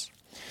likeness.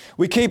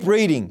 We keep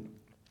reading,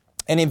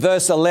 and in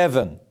verse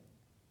 11,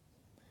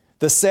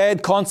 the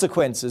sad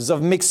consequences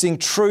of mixing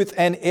truth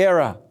and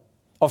error,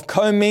 of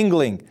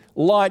commingling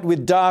light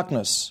with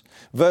darkness.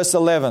 Verse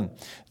 11,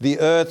 the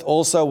earth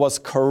also was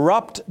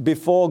corrupt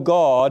before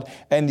God,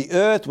 and the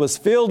earth was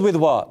filled with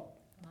what?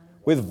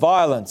 With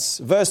violence.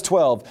 Verse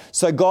 12,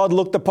 so God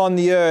looked upon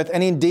the earth,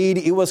 and indeed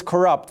it was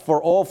corrupt,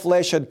 for all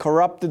flesh had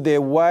corrupted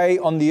their way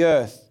on the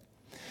earth.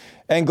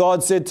 And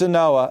God said to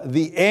Noah,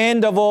 the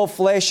end of all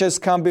flesh has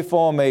come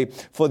before me,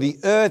 for the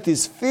earth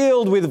is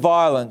filled with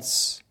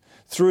violence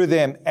through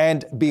them,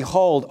 and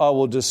behold, I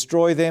will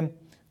destroy them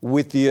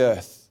with the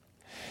earth.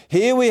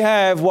 Here we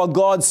have what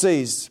God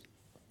sees.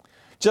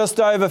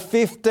 Just over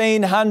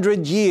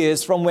 1,500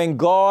 years from when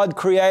God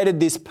created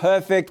this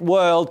perfect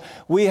world,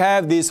 we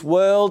have this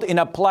world in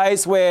a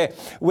place where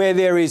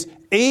there is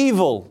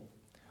evil,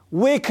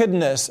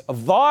 wickedness,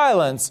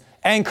 violence,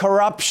 and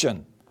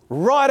corruption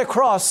right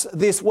across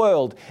this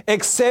world,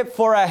 except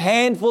for a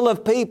handful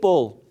of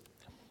people.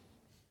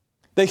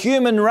 The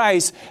human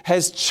race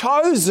has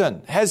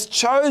chosen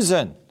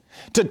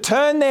to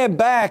turn their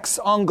backs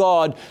on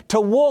God, to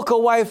walk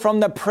away from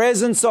the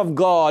presence of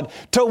God,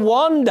 to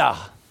wander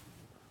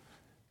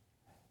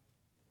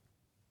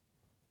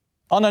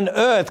on an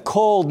earth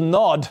called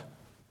Nod.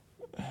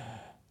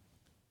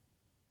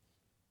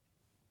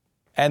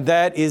 And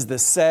that is the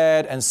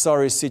sad and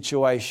sorry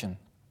situation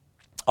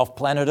of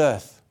planet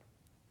Earth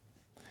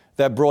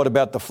that brought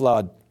about the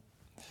flood.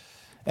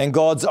 And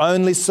God's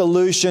only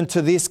solution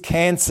to this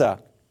cancer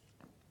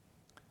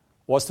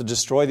was to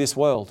destroy this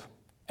world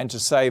and to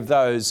save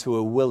those who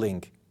are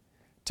willing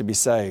to be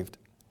saved.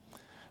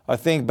 I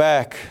think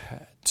back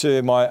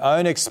to my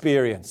own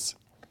experience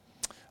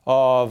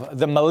of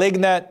the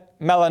malignant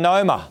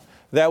melanoma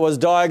that was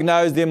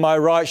diagnosed in my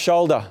right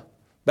shoulder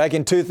back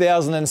in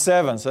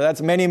 2007. So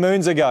that's many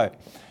moons ago.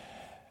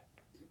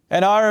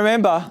 And I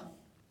remember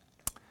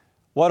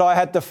what I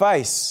had to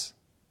face.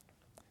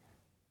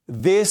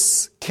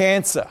 This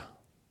cancer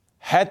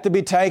had to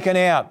be taken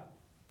out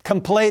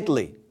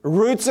completely,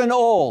 roots and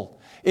all,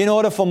 in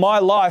order for my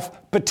life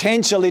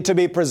potentially to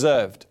be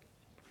preserved.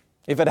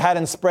 If it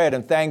hadn't spread,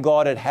 and thank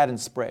God it hadn't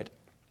spread.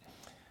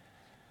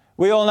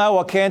 We all know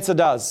what cancer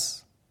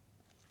does.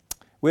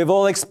 We've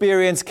all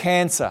experienced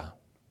cancer.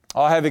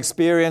 I have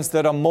experienced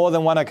it on more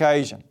than one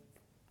occasion.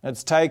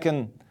 It's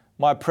taken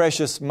my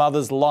precious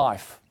mother's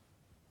life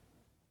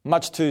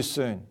much too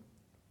soon.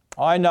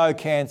 I know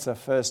cancer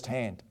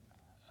firsthand.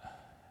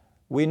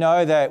 We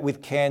know that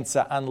with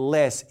cancer,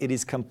 unless it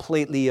is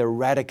completely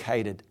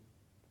eradicated,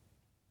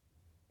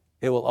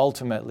 it will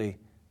ultimately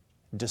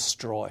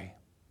destroy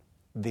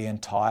the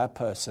entire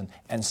person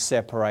and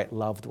separate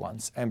loved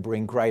ones and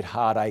bring great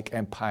heartache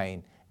and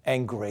pain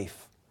and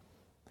grief.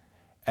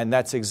 And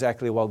that's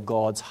exactly what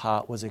God's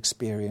heart was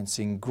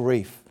experiencing: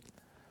 grief,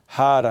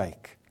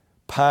 heartache,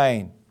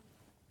 pain,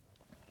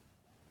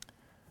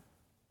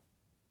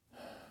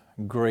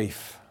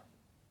 grief.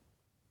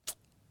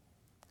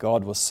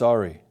 God was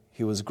sorry.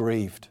 He was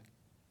grieved.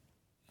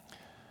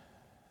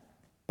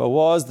 But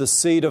was the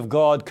seed of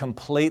God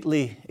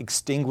completely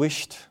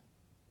extinguished?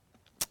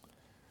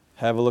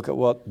 Have a look at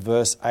what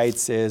verse 8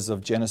 says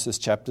of Genesis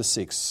chapter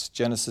 6.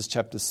 Genesis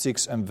chapter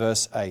 6 and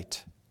verse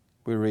 8.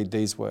 We read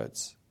these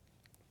words.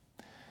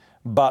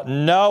 But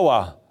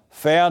Noah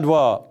found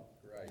what?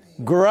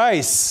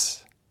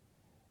 Grace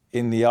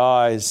in the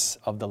eyes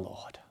of the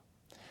Lord.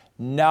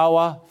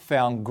 Noah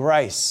found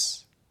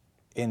grace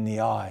in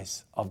the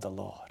eyes of the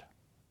Lord.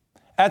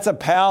 That's a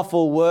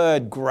powerful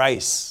word,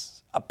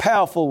 grace. A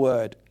powerful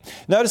word.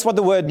 Notice what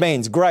the word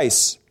means,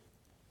 grace.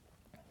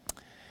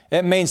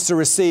 It means to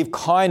receive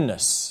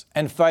kindness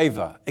and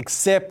favor,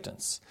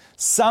 acceptance,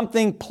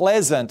 something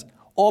pleasant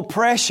or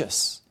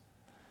precious,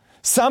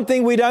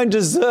 something we don't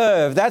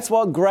deserve. That's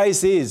what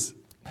grace is.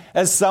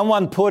 As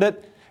someone put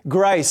it,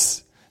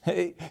 grace.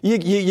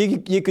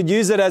 You could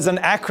use it as an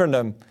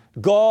acronym.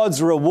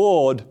 God's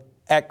reward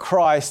at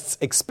Christ's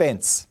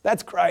expense.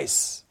 That's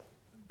grace.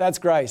 That's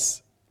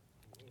grace.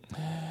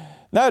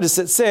 Notice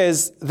it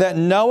says that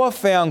Noah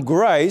found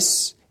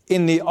grace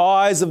in the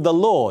eyes of the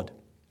Lord.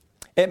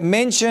 It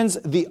mentions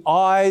the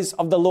eyes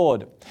of the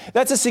Lord.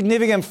 That's a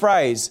significant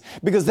phrase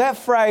because that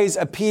phrase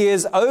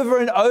appears over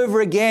and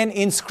over again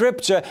in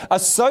Scripture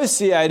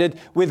associated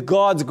with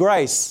God's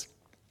grace.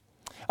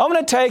 I'm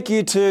going to take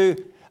you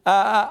to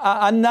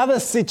another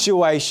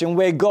situation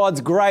where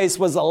God's grace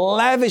was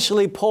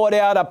lavishly poured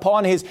out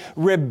upon His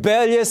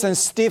rebellious and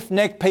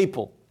stiff-necked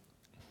people.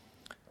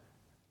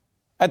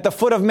 At the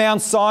foot of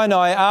Mount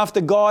Sinai, after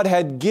God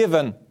had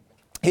given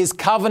his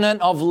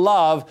covenant of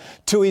love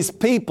to his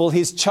people,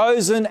 his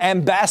chosen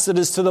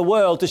ambassadors to the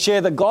world, to share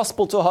the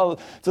gospel to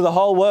the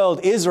whole world,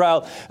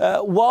 Israel,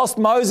 whilst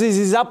Moses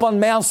is up on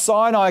Mount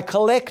Sinai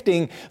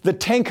collecting the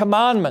 10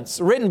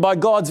 Commandments written by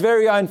God's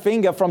very own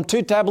finger from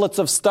 2 tablets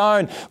of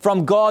stone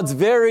from God's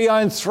very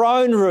own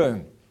throne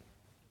room.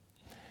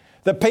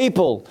 The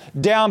people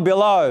down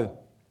below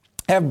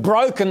have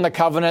broken the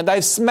covenant.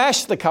 They've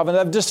smashed the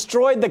covenant. They've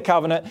destroyed the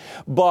covenant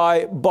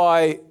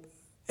by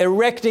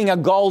erecting a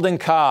golden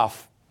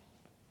calf.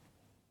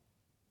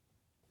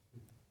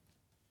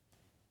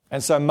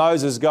 And so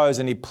Moses goes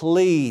and he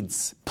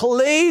pleads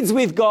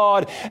with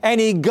God, and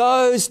he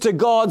goes to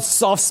God's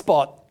soft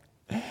spot.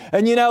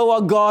 And you know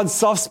what God's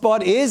soft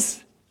spot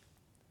is?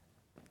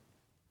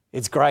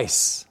 It's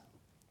grace.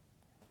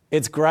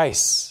 It's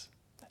grace.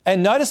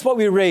 And notice what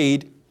we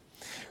read.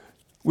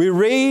 We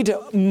read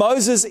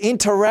Moses'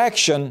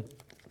 interaction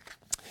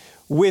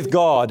with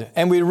God.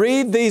 And we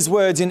read these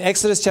words in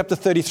Exodus chapter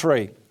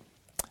 33.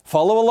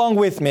 Follow along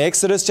with me.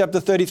 Exodus chapter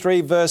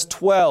 33, verse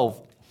 12.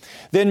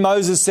 Then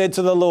Moses said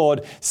to the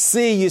Lord,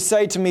 "See, you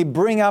say to me,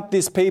 bring up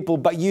this people,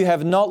 but you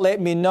have not let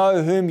me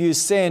know whom you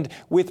send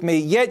with me.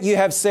 Yet you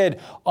have said,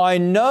 I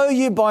know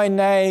you by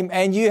name,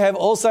 and you have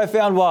also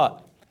found"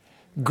 what?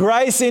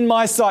 "Grace in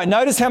my sight."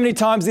 Notice how many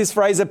times this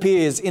phrase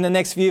appears in the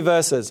next few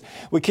verses.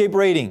 We keep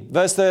reading.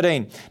 Verse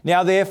 13.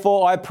 "Now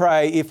therefore I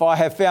pray, if I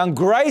have found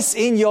grace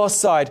in your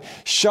sight,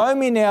 show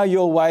me now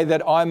your way,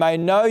 that I may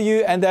know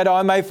you, and that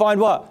I may find"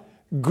 what?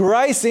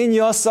 "Grace in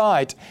your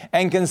sight,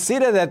 and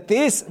consider that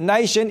this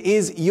nation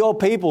is your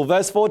people."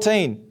 Verse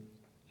 14.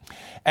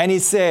 "And he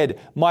said,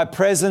 my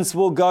presence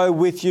will go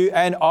with you,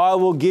 and I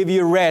will give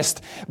you rest."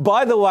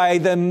 By the way,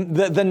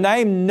 the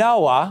name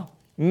Noah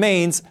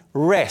means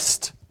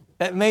rest.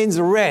 It means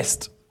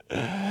rest.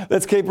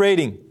 Let's keep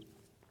reading.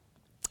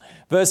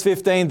 Verse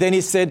 15, "Then he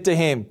said to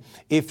him,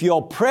 if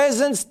your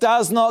presence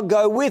does not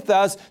go with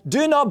us,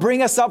 do not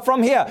bring us up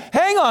from here."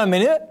 Hang on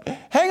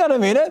a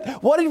minute.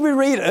 What did we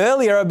read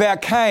earlier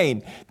about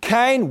Cain?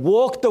 Cain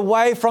walked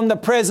away from the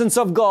presence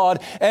of God,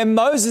 and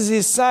Moses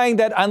is saying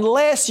that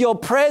unless your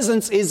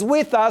presence is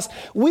with us,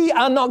 we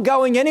are not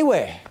going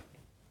anywhere.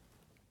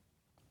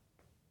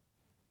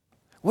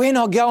 We're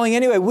not going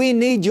anywhere. We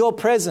need your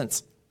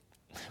presence.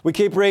 We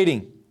keep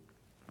reading.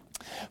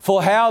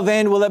 "For how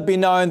then will it be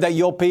known that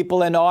your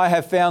people and I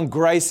have found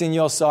grace in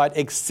your sight,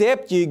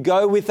 except you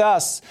go with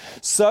us?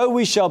 So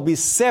we shall be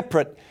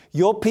separate,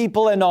 your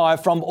people and I,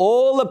 from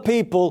all the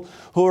people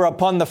who are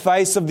upon the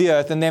face of the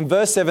earth." And then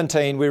verse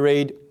 17 we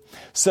read,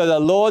 "So the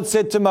Lord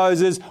said to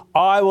Moses,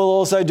 I will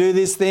also do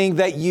this thing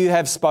that you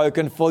have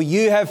spoken, for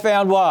you have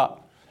found" what?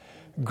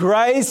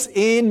 "Grace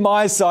in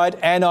my sight,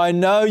 and I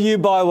know you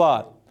by"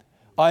 what?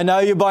 "I know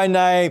you by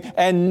name."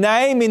 And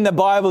name in the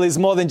Bible is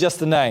more than just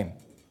a name.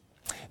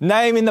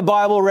 Name in the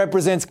Bible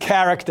represents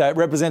character. It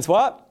represents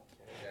what?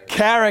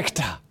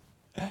 Character.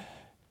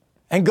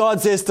 And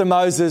God says to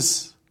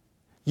Moses,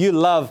 you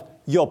love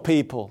your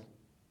people.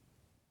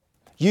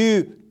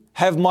 You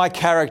have my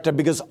character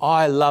because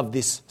I love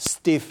this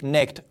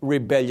stiff-necked,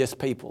 rebellious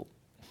people.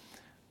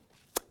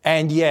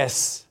 And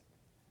yes,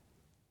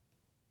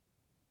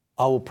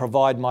 I will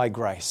provide my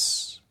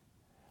grace.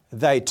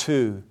 They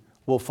too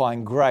will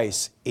find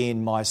grace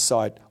in my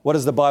sight. What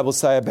does the Bible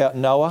say about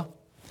Noah?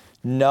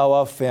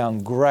 Noah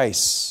found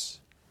grace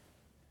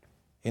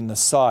in the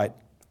sight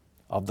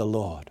of the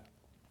Lord.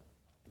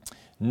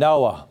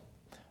 Noah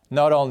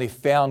not only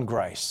found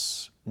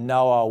grace,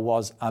 Noah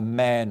was a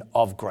man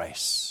of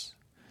grace.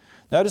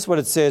 Notice what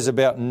it says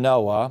about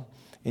Noah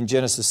in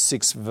Genesis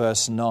 6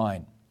 verse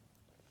 9.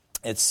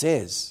 It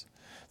says,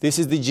 this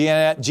is the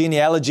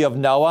genealogy of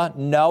Noah.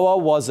 Noah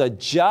was a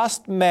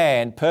just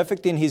man,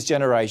 perfect in his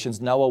generations.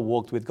 Noah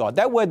walked with God.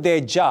 That word there,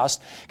 just,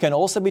 can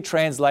also be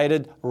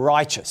translated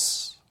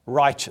righteous.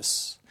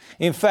 Righteous.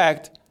 In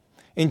fact,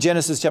 in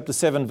Genesis chapter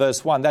 7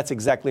 verse 1, that's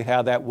exactly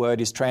how that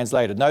word is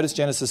translated. Notice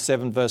Genesis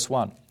 7 verse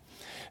 1.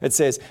 It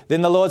says,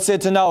 "Then the Lord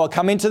said to Noah,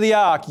 come into the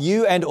ark,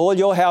 you and all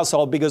your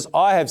household, because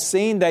I have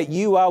seen that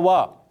you are"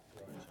 what?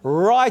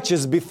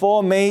 "Righteous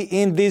before me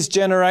in this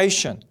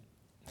generation."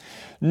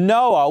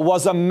 Noah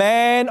was a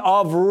man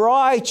of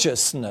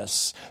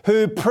righteousness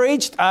who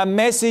preached a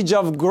message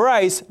of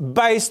grace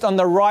based on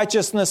the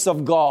righteousness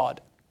of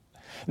God.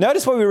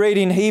 Notice what we read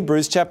in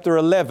Hebrews chapter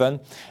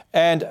 11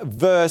 and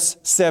verse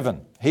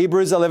 7.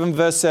 Hebrews 11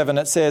 verse 7,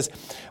 it says,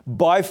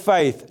 By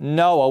faith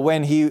Noah,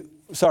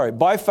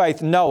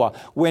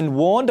 when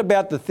warned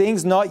about the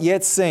things not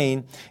yet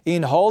seen,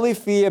 in holy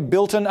fear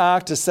built an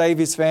ark to save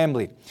his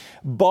family.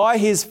 By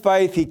his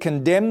faith he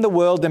condemned the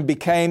world and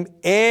became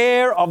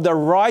heir of the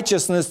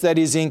righteousness that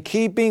is in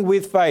keeping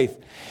with faith.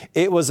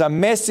 It was a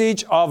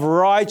message of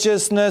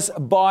righteousness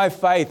by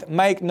faith.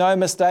 Make no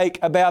mistake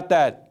about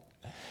that.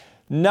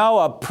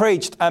 Noah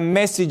preached a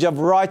message of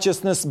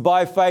righteousness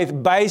by faith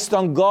based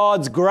on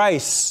God's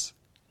grace.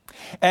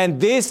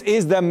 And this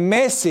is the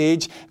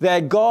message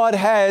that God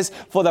has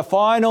for the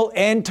final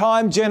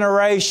end-time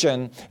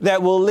generation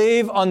that will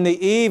live on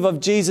the eve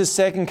of Jesus'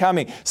 second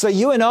coming. So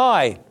you and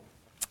I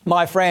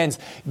My friends,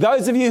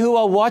 those of you who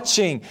are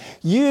watching,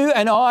 you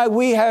and I,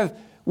 we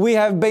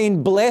have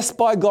been blessed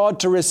by God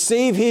to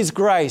receive His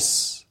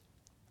grace.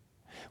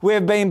 We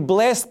have been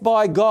blessed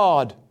by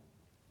God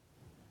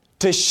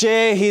to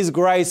share His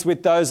grace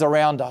with those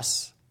around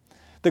us.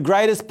 The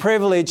greatest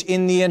privilege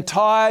in the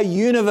entire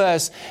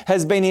universe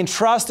has been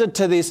entrusted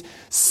to this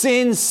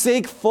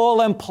sin-sick,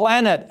 fallen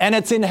planet and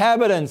its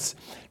inhabitants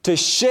to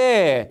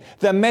share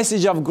the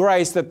message of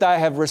grace that they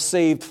have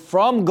received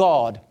from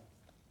God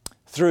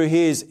through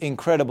His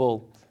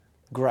incredible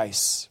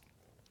grace.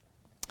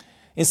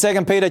 In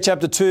 2 Peter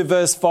chapter 2,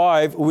 verse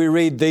 5, we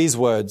read these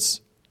words.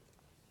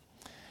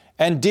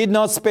 And did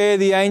not spare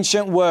the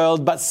ancient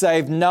world, but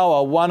saved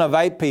Noah, one of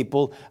 8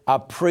 people, a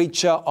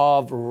preacher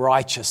of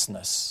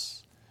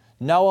righteousness.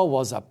 Noah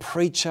was a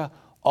preacher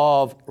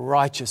of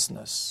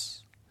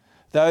righteousness.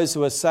 Those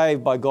who are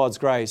saved by God's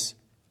grace,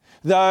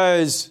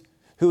 those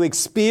who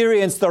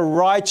experience the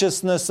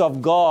righteousness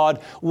of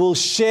God will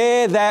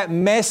share that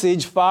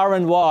message far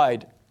and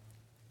wide.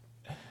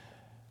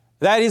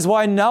 That is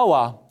why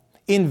Noah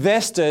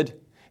invested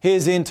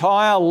his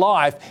entire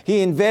life,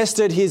 he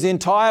invested his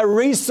entire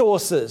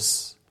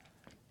resources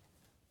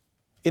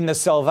in the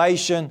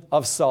salvation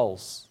of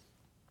souls.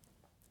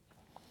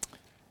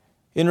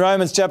 In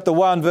Romans chapter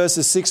 1,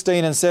 verses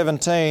 16 and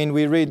 17,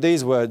 we read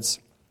these words.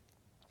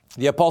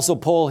 The Apostle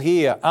Paul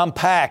here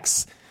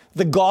unpacks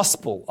the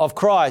gospel of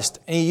Christ,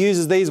 and he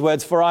uses these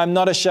words, for I am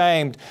not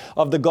ashamed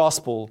of the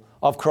gospel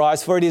of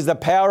Christ, for it is the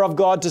power of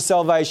God to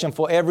salvation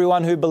for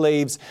everyone who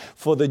believes,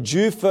 for the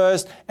Jew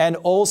first and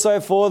also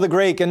for the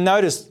Greek. And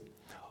notice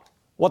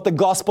what the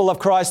gospel of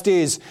Christ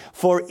is.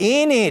 For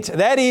in it,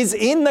 that is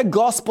in the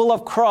gospel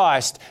of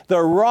Christ,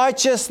 the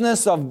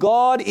righteousness of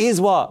God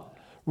is what?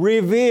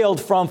 Revealed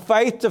from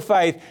faith to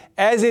faith,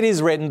 as it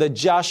is written, the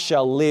just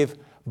shall live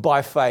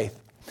by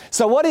faith.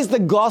 So what is the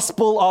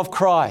gospel of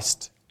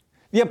Christ?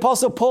 The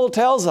Apostle Paul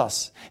tells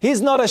us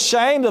he's not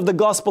ashamed of the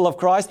gospel of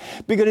Christ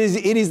because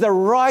it is the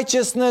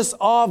righteousness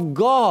of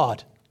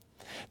God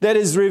that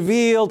is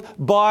revealed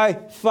by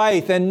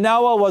faith. And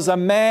Noah was a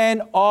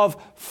man of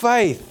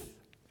faith.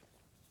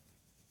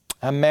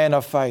 A man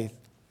of faith.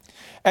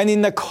 And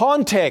in the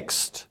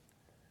context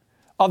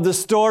of the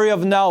story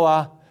of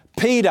Noah,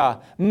 Peter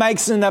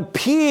makes an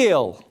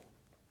appeal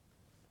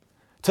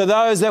to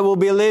those that will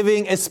be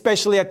living,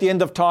 especially at the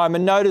end of time.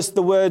 And notice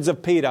the words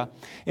of Peter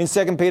in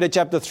 2 Peter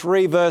chapter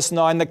 3, verse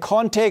 9. The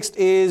context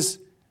is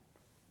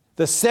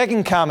the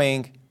second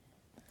coming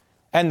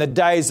and the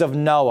days of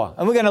Noah.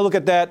 And we're going to look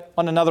at that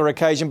on another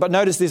occasion. But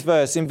notice this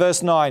verse. In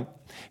verse 9,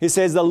 it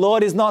says, the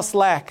Lord is not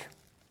slack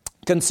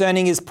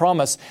concerning His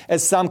promise,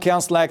 as some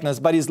count slackness,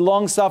 but is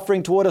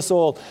long-suffering toward us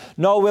all,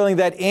 not willing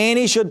that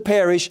any should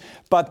perish,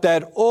 but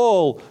that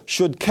all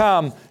should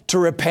come to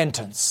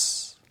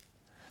repentance.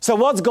 So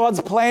what's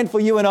God's plan for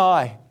you and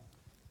I?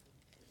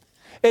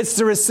 It's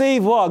to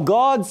receive what?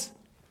 God's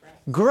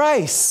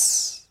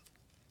grace.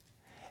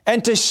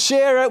 And to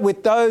share it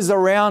with those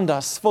around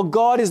us. For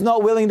God is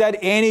not willing that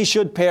any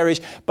should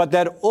perish, but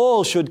that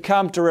all should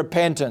come to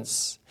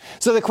repentance.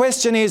 So the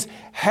question is,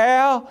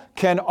 how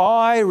can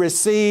I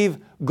receive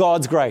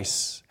God's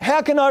grace?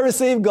 How can I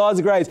receive God's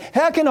grace?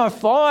 How can I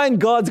find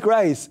God's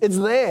grace? It's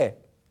there.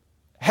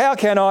 How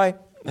can I?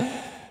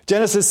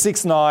 Genesis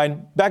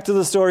 6:9, back to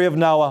the story of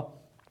Noah.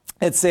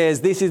 It says,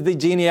 this is the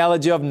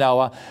genealogy of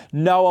Noah.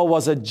 Noah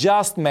was a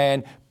just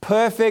man,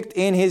 perfect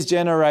in his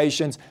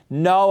generations.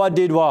 Noah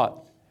did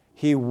what?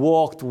 He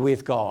walked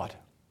with God.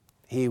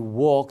 He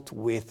walked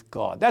with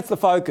God. That's the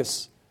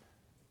focus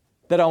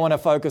that I want to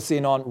focus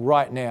in on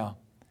right now.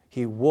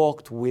 He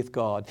walked with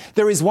God.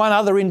 There is one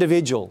other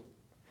individual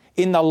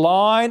in the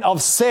line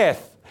of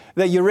Seth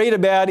that you read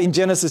about in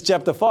Genesis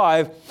chapter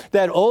 5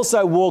 that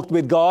also walked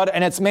with God,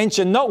 and it's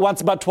mentioned not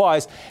once but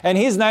twice. And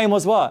his name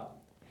was what?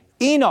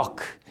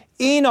 Enoch.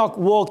 Enoch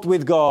walked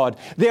with God.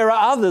 There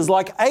are others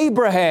like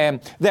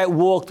Abraham that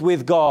walked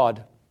with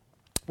God,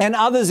 and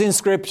others in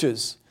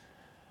scriptures.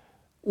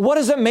 What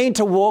does it mean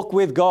to walk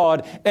with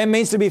God? It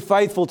means to be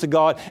faithful to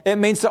God. It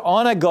means to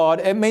honor God.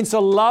 It means to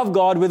love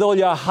God with all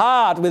your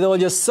heart, with all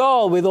your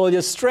soul, with all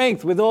your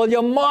strength, with all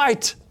your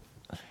might,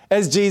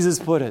 as Jesus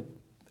put it.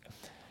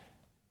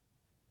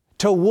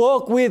 To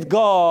walk with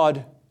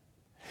God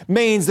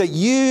means that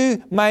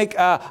you make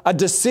a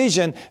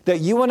decision that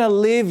you want to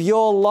live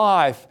your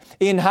life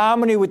in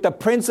harmony with the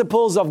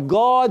principles of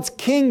God's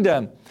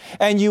kingdom,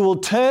 and you will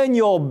turn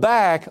your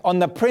back on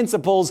the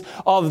principles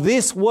of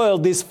this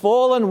world, this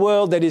fallen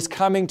world that is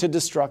coming to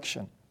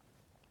destruction.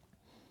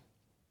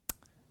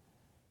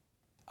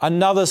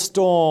 Another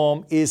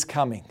storm is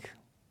coming.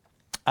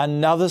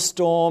 Another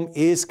storm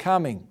is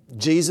coming.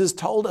 Jesus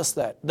told us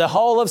that. The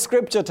whole of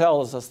Scripture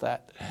tells us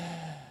that.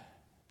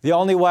 The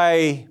only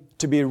way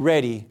to be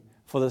ready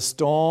for the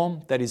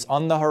storm that is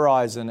on the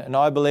horizon, and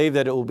I believe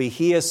that it will be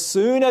here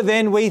sooner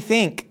than we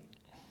think,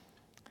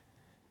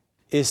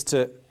 is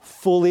to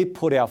fully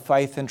put our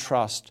faith and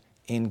trust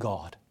in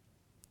God.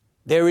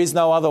 There is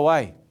no other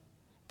way.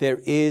 There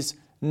is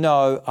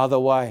no other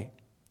way.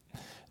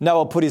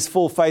 Noah put his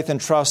full faith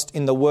and trust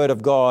in the word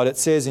of God. It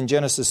says in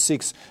Genesis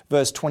 6,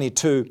 verse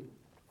 22,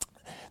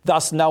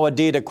 thus Noah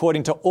did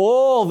according to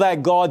all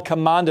that God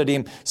commanded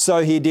him, so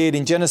he did.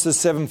 In Genesis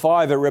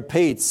 7:5 it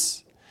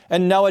repeats,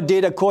 and Noah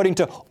did according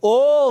to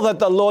all that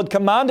the Lord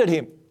commanded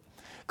him.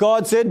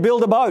 God said,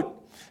 build a boat.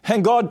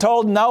 And God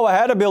told Noah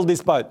how to build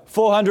this boat.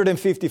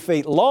 450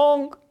 feet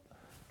long,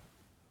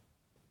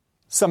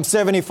 some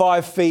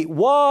 75 feet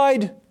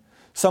wide,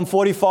 some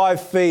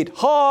 45 feet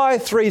high,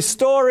 3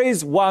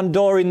 stories, 1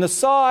 door in the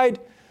side.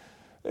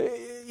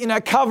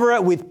 Cover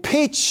it with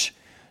pitch,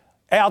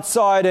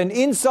 outside and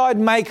inside,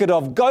 make it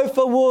of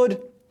gopher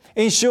wood.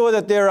 Ensure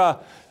that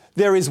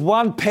there is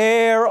 1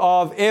 pair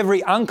of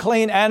every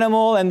unclean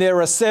animal and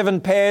there are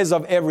 7 pairs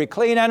of every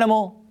clean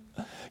animal.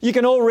 You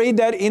can all read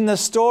that in the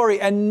story.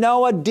 And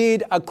Noah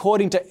did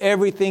according to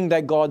everything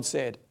that God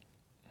said.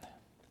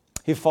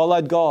 He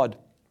followed God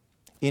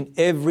in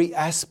every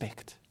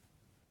aspect.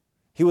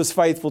 He was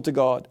faithful to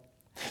God.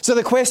 So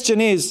the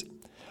question is,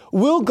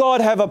 will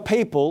God have a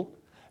people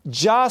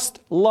just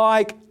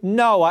like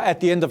Noah at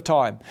the end of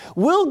time?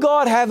 Will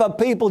God have a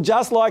people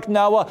just like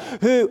Noah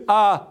who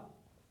are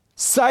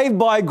saved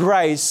by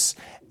grace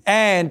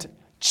and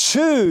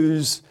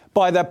choose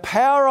by the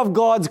power of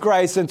God's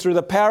grace and through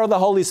the power of the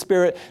Holy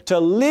Spirit to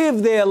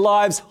live their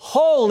lives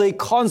wholly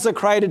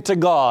consecrated to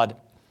God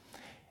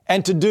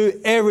and to do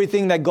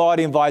everything that God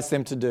invites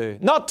them to do?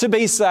 Not to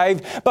be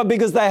saved, but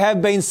because they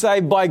have been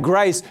saved by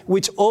grace,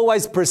 which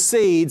always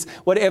precedes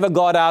whatever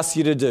God asks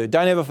you to do.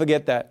 Don't ever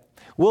forget that.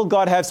 Will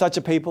God have such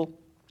a people?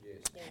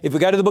 If we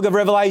go to the book of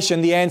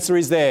Revelation, the answer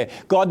is there.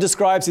 God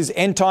describes his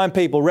end time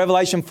people.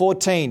 Revelation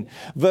 14,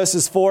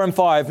 verses 4 and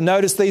 5.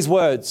 Notice these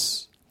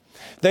words.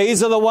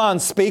 These are the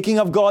ones, speaking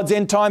of God's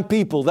end time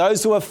people,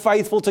 those who are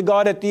faithful to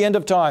God at the end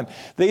of time.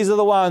 These are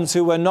the ones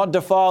who were not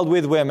defiled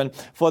with women,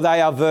 for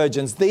they are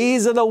virgins.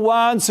 These are the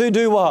ones who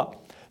do what?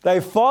 They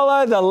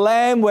follow the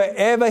Lamb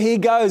wherever he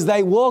goes.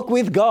 They walk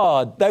with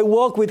God. They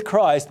walk with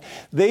Christ.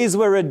 These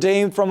were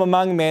redeemed from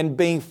among men,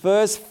 being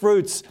first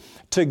fruits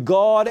to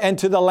God and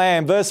to the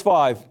Lamb. Verse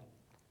 5.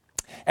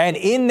 And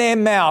in their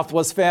mouth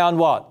was found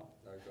what?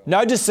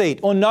 No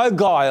deceit or no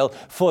guile,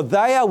 for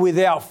they are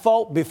without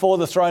fault before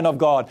the throne of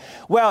God.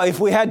 Well, if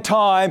we had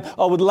time,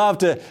 I'd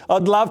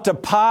love to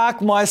park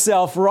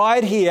myself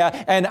right here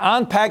and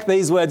unpack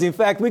these words. In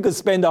fact, we could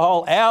spend a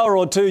whole hour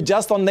or 2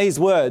 just on these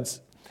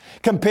words,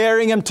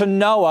 comparing them to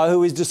Noah,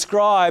 who is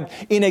described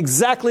in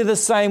exactly the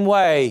same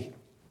way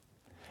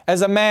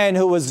as a man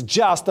who was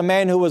just, a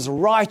man who was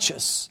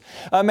righteous,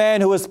 a man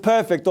who was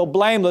perfect or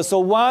blameless,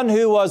 or one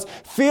who was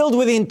filled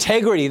with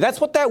integrity. That's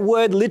what that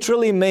word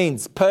literally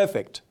means,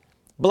 perfect,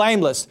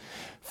 blameless,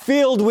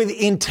 filled with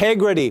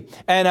integrity,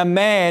 and a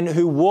man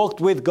who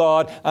walked with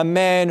God, a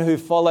man who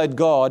followed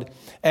God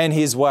and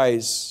his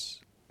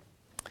ways.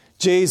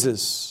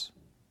 Jesus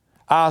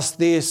asked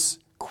this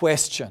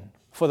question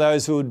for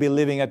those who would be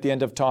living at the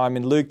end of time.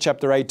 In Luke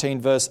chapter 18,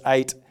 verse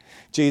 8,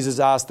 Jesus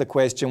asked the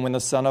question, when the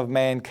Son of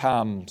Man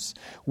comes,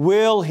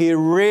 will he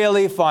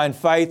really find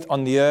faith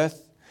on the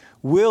earth?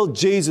 Will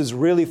Jesus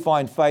really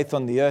find faith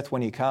on the earth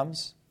when he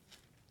comes?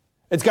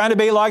 It's going to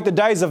be like the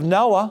days of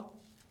Noah.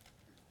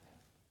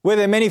 Were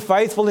there many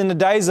faithful in the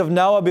days of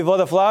Noah before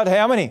the flood?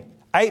 How many?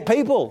 8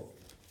 people.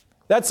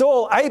 That's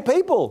all, 8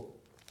 people.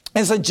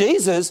 And so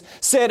Jesus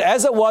said,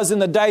 as it was in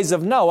the days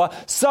of Noah,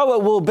 so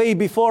it will be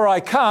before I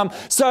come.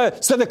 So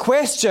the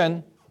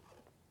question,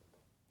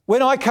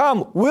 when I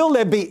come, will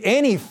there be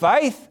any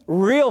faith,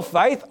 real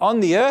faith on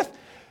the earth?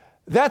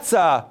 That's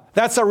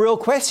a real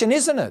question,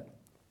 isn't it?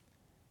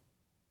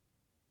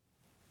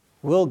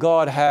 Will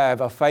God have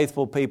a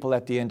faithful people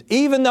at the end,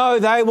 even though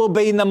they will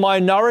be in the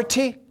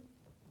minority?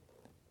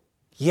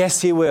 Yes,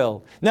 he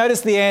will.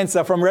 Notice the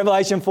answer from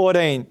Revelation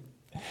 14.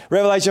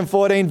 Revelation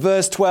 14,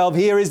 verse 12.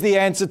 Here is the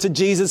answer to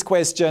Jesus'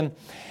 question.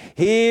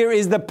 Here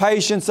is the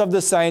patience of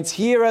the saints.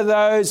 Here are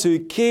those who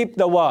keep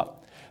the what?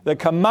 The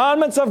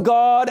commandments of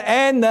God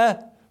and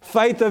the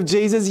faith of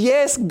Jesus.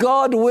 Yes,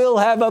 God will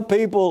have a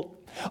people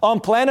on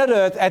planet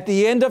Earth at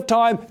the end of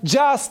time,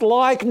 just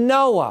like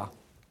Noah,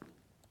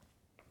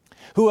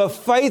 who are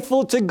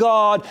faithful to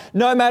God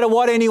no matter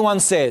what anyone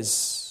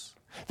says.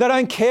 They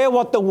don't care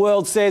what the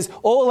world says.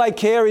 All they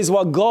care is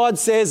what God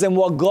says and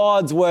what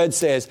God's word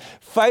says.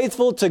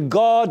 Faithful to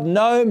God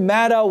no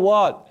matter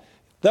what.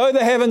 Though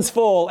the heavens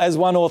fall, as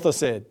one author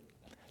said.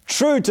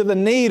 True to the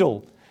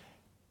needle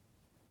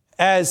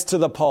as to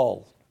the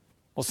pole,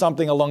 or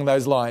something along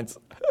those lines.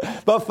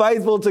 But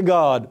faithful to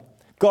God.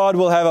 God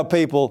will have a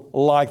people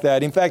like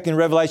that. In fact, in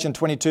Revelation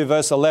 22,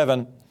 verse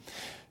 11,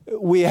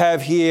 we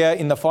have here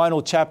in the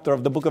final chapter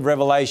of the book of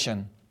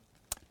Revelation,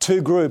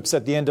 2 groups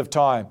at the end of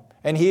time.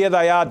 And here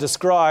they are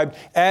described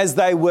as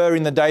they were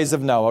in the days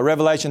of Noah.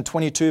 Revelation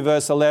 22,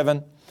 verse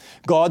 11.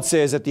 God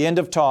says at the end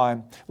of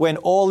time, when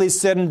all is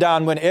said and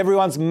done, when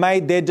everyone's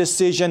made their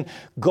decision,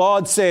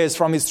 God says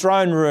from his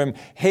throne room,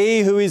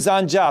 he who is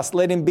unjust,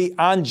 let him be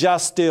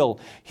unjust still.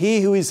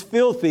 He who is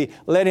filthy,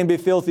 let him be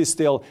filthy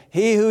still.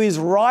 He who is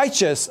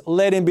righteous,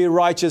 let him be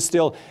righteous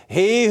still.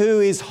 He who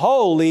is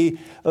holy,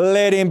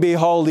 let him be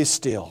holy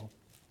still.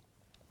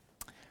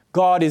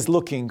 God is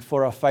looking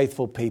for a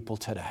faithful people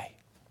today.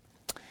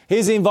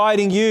 He's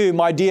inviting you,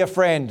 my dear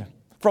friend,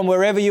 from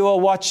wherever you are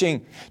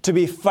watching, to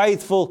be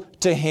faithful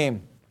to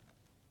Him.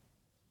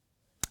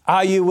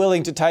 Are you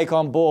willing to take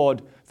on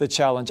board the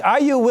challenge?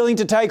 Are you willing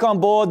to take on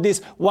board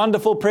this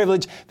wonderful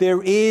privilege?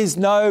 There is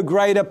no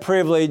greater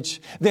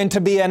privilege than to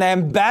be an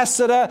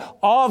ambassador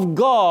of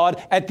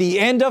God at the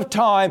end of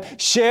time,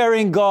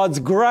 sharing God's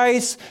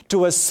grace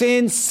to a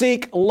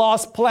sin-sick,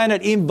 lost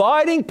planet,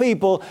 inviting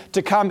people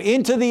to come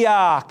into the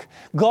ark,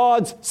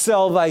 God's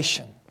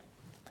salvation.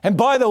 And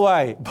by the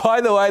way,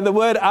 the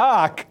word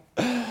ark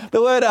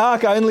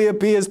only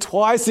appears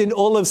twice in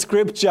all of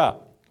Scripture.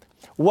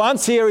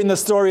 Once here in the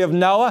story of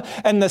Noah,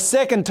 and the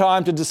second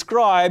time to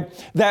describe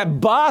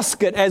that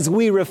basket, as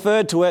we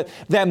refer to it,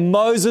 that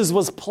Moses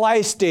was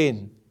placed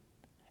in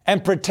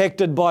and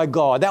protected by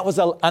God. That was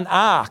an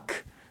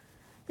ark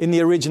in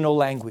the original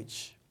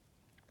language.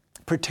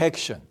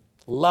 Protection,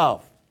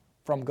 love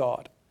from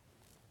God.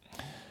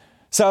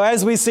 So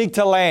as we seek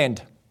to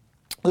land,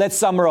 let's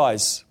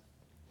summarize.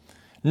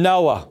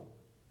 Noah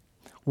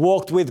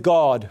walked with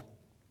God,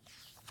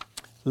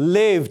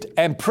 lived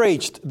and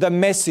preached the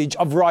message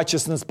of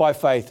righteousness by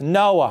faith.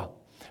 Noah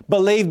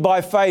believed by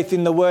faith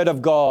in the word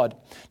of God.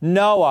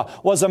 Noah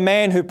was a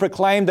man who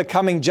proclaimed the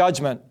coming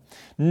judgment.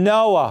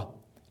 Noah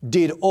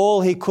did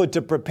all he could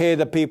to prepare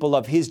the people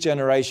of his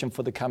generation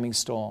for the coming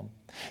storm.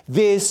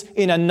 This,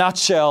 in a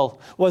nutshell,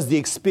 was the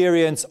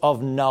experience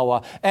of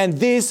Noah. And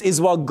this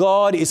is what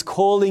God is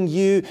calling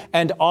you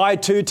and I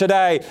to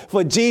today.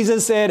 For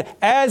Jesus said,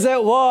 as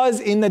it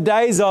was in the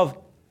days of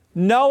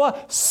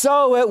Noah,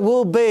 so it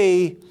will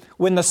be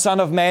when the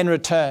Son of Man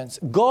returns.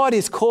 God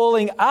is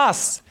calling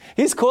us.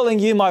 He's calling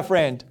you, my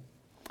friend,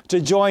 to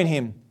join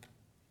Him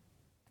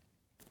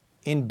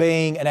in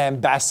being an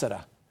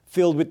ambassador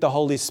filled with the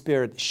Holy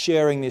Spirit,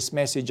 sharing this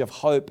message of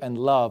hope and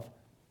love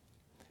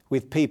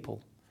with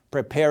people,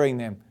 preparing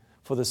them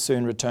for the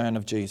soon return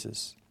of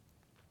Jesus.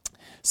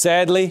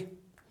 Sadly,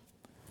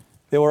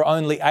 there were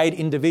only 8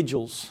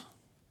 individuals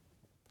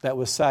that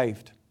were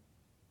saved.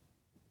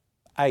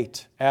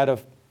 8 out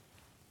of,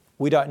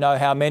 we don't know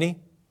how many,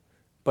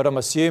 but I'm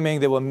assuming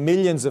there were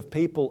millions of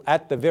people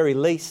at the very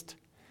least.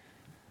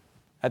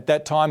 At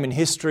that time in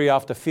history,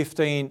 after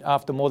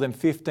more than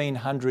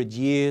 1,500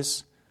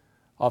 years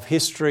of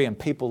history and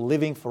people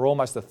living for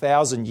almost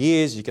 1,000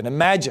 years, you can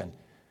imagine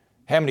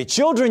how many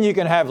children you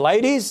can have,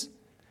 ladies,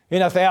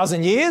 in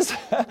 1,000 years.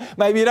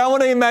 Maybe you don't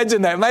want to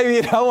imagine that. Maybe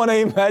you don't want to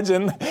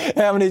imagine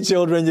how many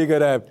children you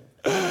could have.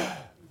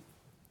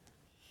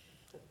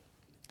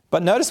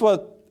 But notice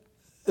what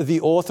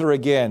the author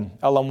again,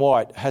 Ellen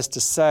White, has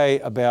to say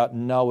about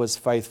Noah's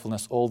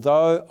faithfulness.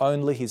 Although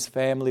only his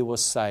family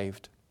was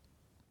saved,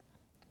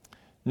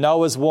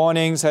 Noah's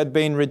warnings had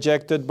been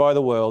rejected by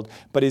the world,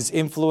 but his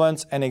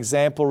influence and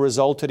example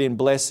resulted in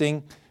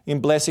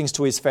blessings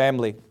to his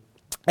family.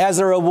 As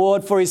a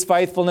reward for his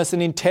faithfulness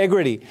and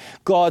integrity,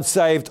 God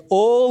saved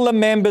all the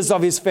members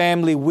of his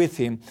family with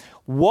him.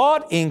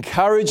 What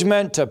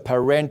encouragement to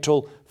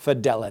parental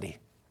fidelity.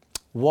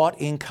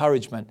 What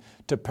encouragement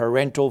to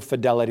parental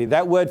fidelity.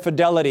 That word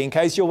fidelity, in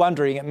case you're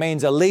wondering, it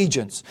means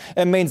allegiance,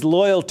 it means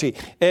loyalty,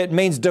 it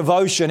means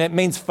devotion, it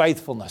means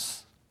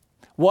faithfulness.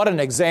 What an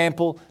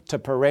example to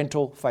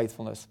parental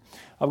faithfulness.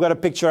 I've got a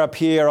picture up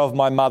here of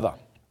my mother,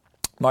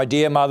 my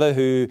dear mother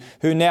who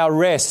now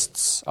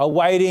rests,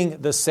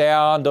 awaiting the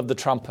sound of the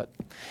trumpet.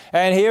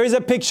 And here is a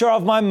picture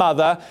of my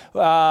mother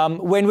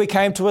when we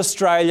came to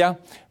Australia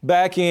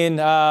back in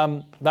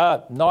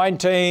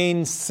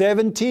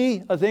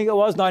 1970, I think it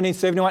was,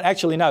 1971.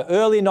 Actually, no,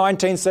 early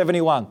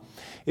 1971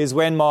 is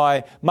when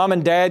my mum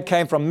and dad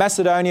came from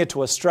Macedonia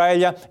to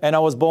Australia, and I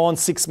was born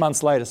 6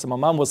 months later. So my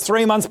mum was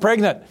 3 months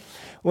pregnant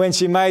when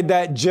she made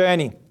that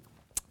journey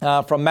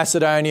from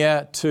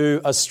Macedonia to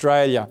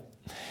Australia.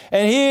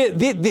 And here,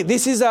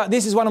 this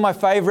is one of my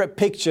favourite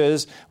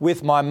pictures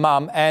with my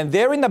mum. And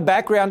there in the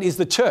background is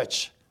the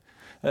church,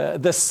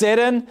 the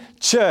Seddon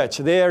Church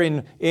there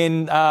in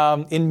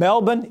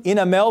Melbourne,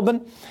 inner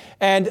Melbourne.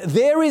 And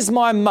there is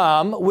my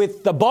mum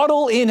with the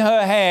bottle in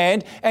her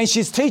hand, and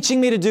she's teaching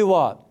me to do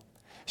what?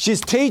 She's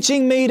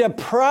teaching me to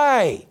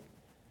pray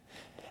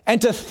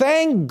and to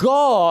thank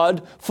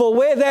God for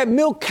where that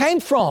milk came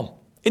from.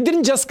 It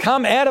didn't just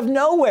come out of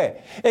nowhere.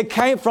 It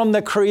came from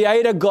the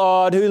Creator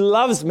God who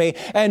loves me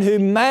and who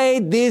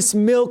made this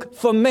milk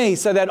for me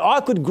so that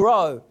I could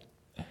grow.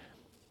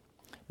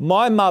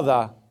 My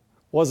mother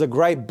was a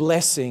great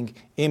blessing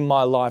in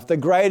my life, the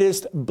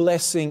greatest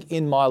blessing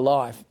in my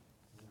life.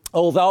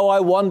 Although I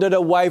wandered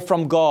away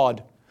from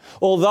God,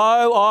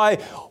 although I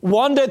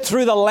wandered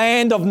through the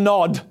land of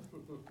Nod,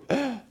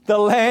 the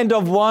land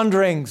of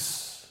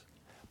wanderings,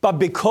 but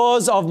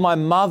because of my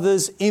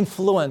mother's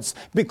influence,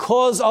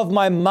 because of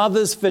my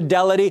mother's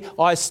fidelity,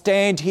 I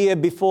stand here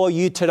before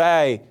you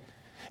today,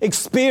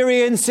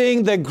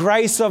 experiencing the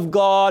grace of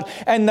God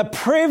and the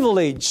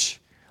privilege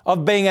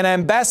of being an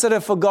ambassador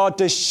for God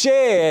to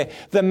share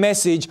the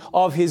message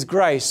of His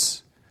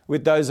grace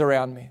with those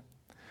around me.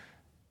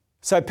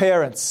 So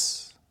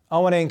parents, I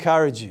want to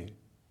encourage you.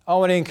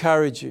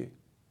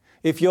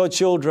 if your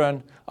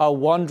children are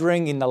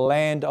wandering in the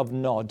land of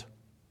Nod.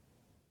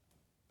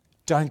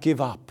 Don't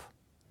give up.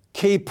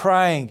 Keep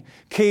praying.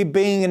 Keep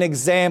being an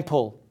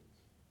example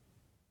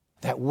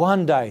that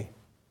one day,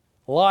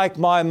 like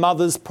my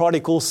mother's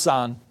prodigal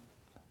son,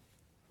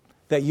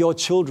 that your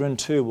children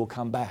too will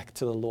come back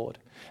to the Lord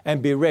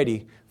and be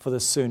ready for the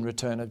soon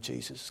return of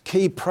Jesus.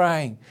 Keep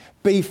praying.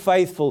 Be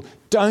faithful.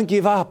 Don't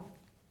give up.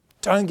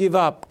 Don't give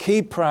up.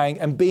 Keep praying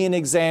and be an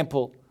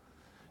example.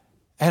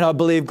 And I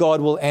believe God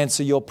will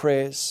answer your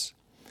prayers.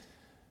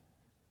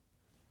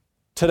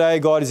 Today,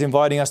 God is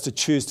inviting us to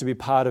choose to be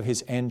part of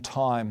His end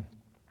time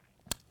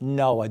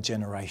Noah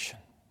generation.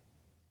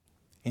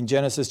 In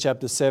Genesis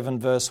chapter 7,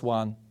 verse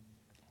 1,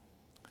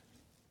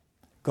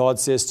 God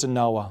says to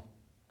Noah,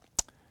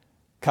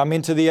 "Come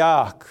into the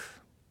ark,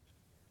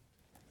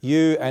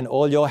 you and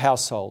all your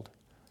household,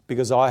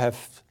 because I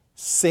have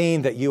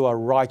seen that you are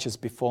righteous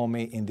before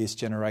me in this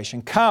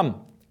generation."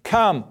 Come,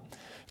 come.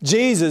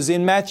 Jesus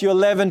in Matthew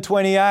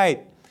 11:28,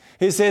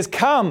 He says,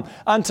 "Come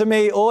unto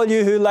me, all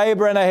you who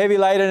labour and are heavy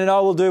laden, and I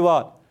will do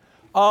what?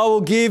 I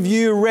will give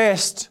you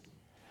rest."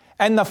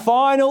 And the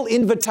final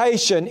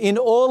invitation in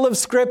all of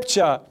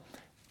Scripture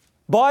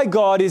by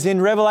God is in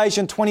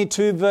Revelation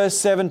 22, verse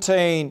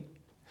 17.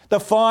 The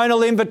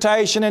final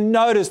invitation, and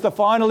notice the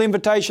final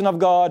invitation of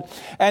God,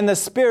 and the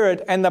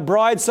Spirit and the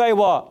bride say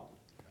what?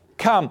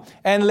 Come.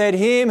 And let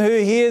him who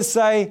hears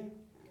say,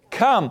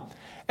 come.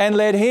 And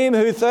let him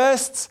who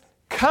thirsts,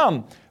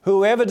 come.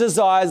 Whoever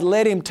desires,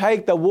 let him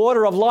take the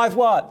water of life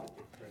what?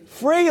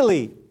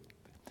 Freely.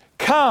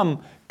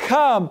 Come,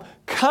 come,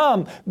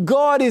 come.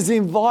 God is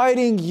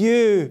inviting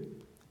you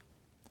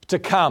to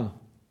come.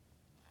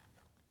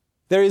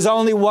 There is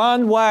only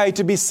one way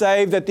to be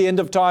saved at the end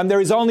of time. There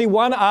is only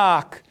one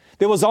ark.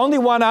 There was only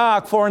one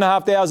ark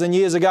 4,500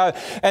 years ago,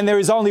 and there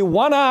is only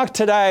one ark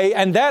today,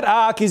 and that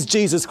ark is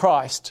Jesus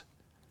Christ.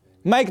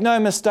 Make no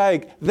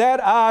mistake, that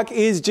ark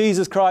is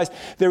Jesus Christ.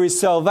 There is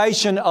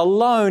salvation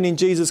alone in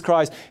Jesus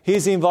Christ.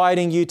 He's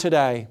inviting you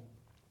today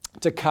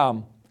to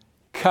come,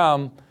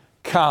 come,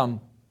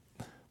 come.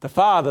 The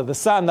Father, the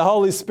Son, the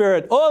Holy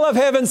Spirit, all of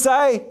heaven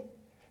say,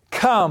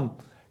 come,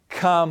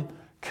 come,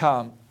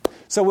 come.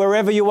 So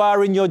wherever you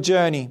are in your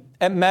journey,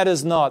 it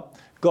matters not.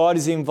 God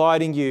is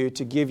inviting you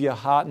to give your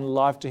heart and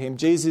life to Him.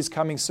 Jesus is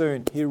coming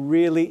soon. He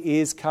really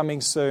is coming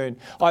soon.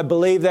 I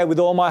believe that with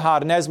all my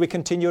heart. And as we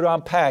continue to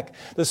unpack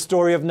the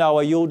story of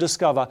Noah, you'll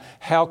discover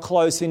how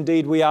close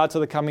indeed we are to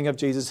the coming of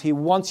Jesus. He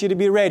wants you to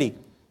be ready.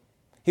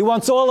 He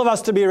wants all of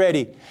us to be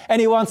ready.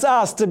 And He wants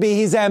us to be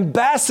His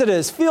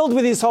ambassadors, filled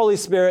with His Holy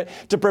Spirit,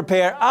 to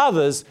prepare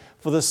others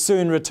for the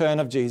soon return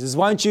of Jesus.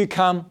 Won't you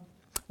come?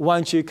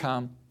 Won't you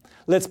come?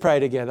 Let's pray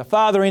together.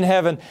 Father in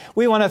heaven,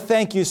 we want to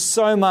thank you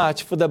so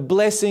much for the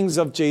blessings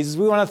of Jesus.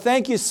 We want to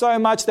thank you so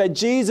much that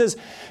Jesus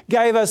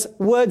gave us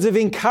words of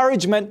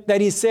encouragement,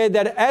 that He said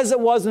that as it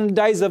was in the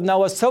days of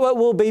Noah, so it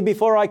will be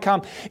before I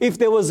come. If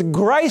there was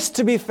grace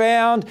to be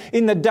found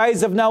in the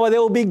days of Noah,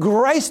 there will be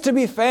grace to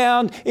be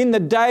found in the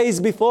days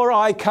before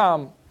I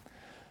come.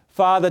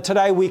 Father,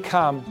 today we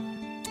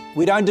come.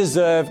 We don't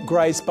deserve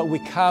grace, but we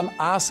come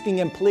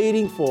asking and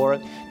pleading for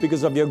it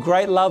because of your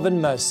great love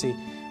and mercy.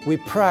 We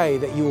pray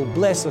that you will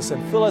bless us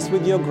and fill us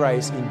with your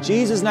grace. In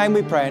Jesus' name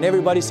we pray. And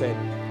everybody said,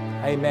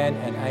 amen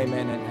and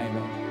amen and amen.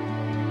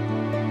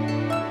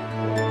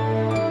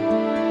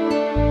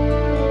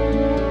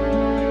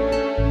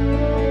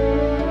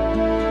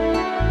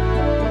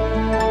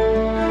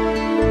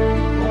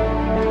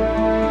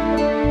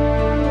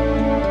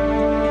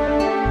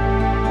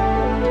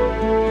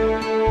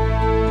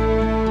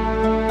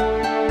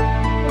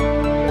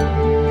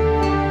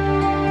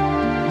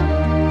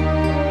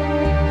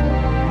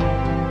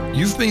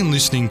 You've been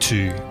listening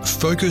to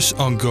Focus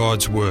on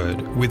God's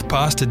Word with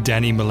Pastor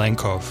Danny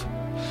Malenkov,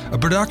 a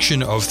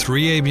production of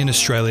 3ABN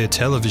Australia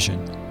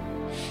Television.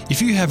 If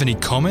you have any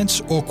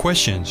comments or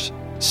questions,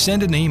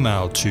 send an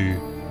email to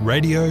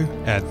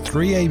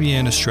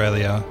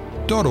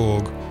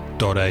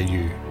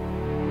radio@3abnaustralia.org.au.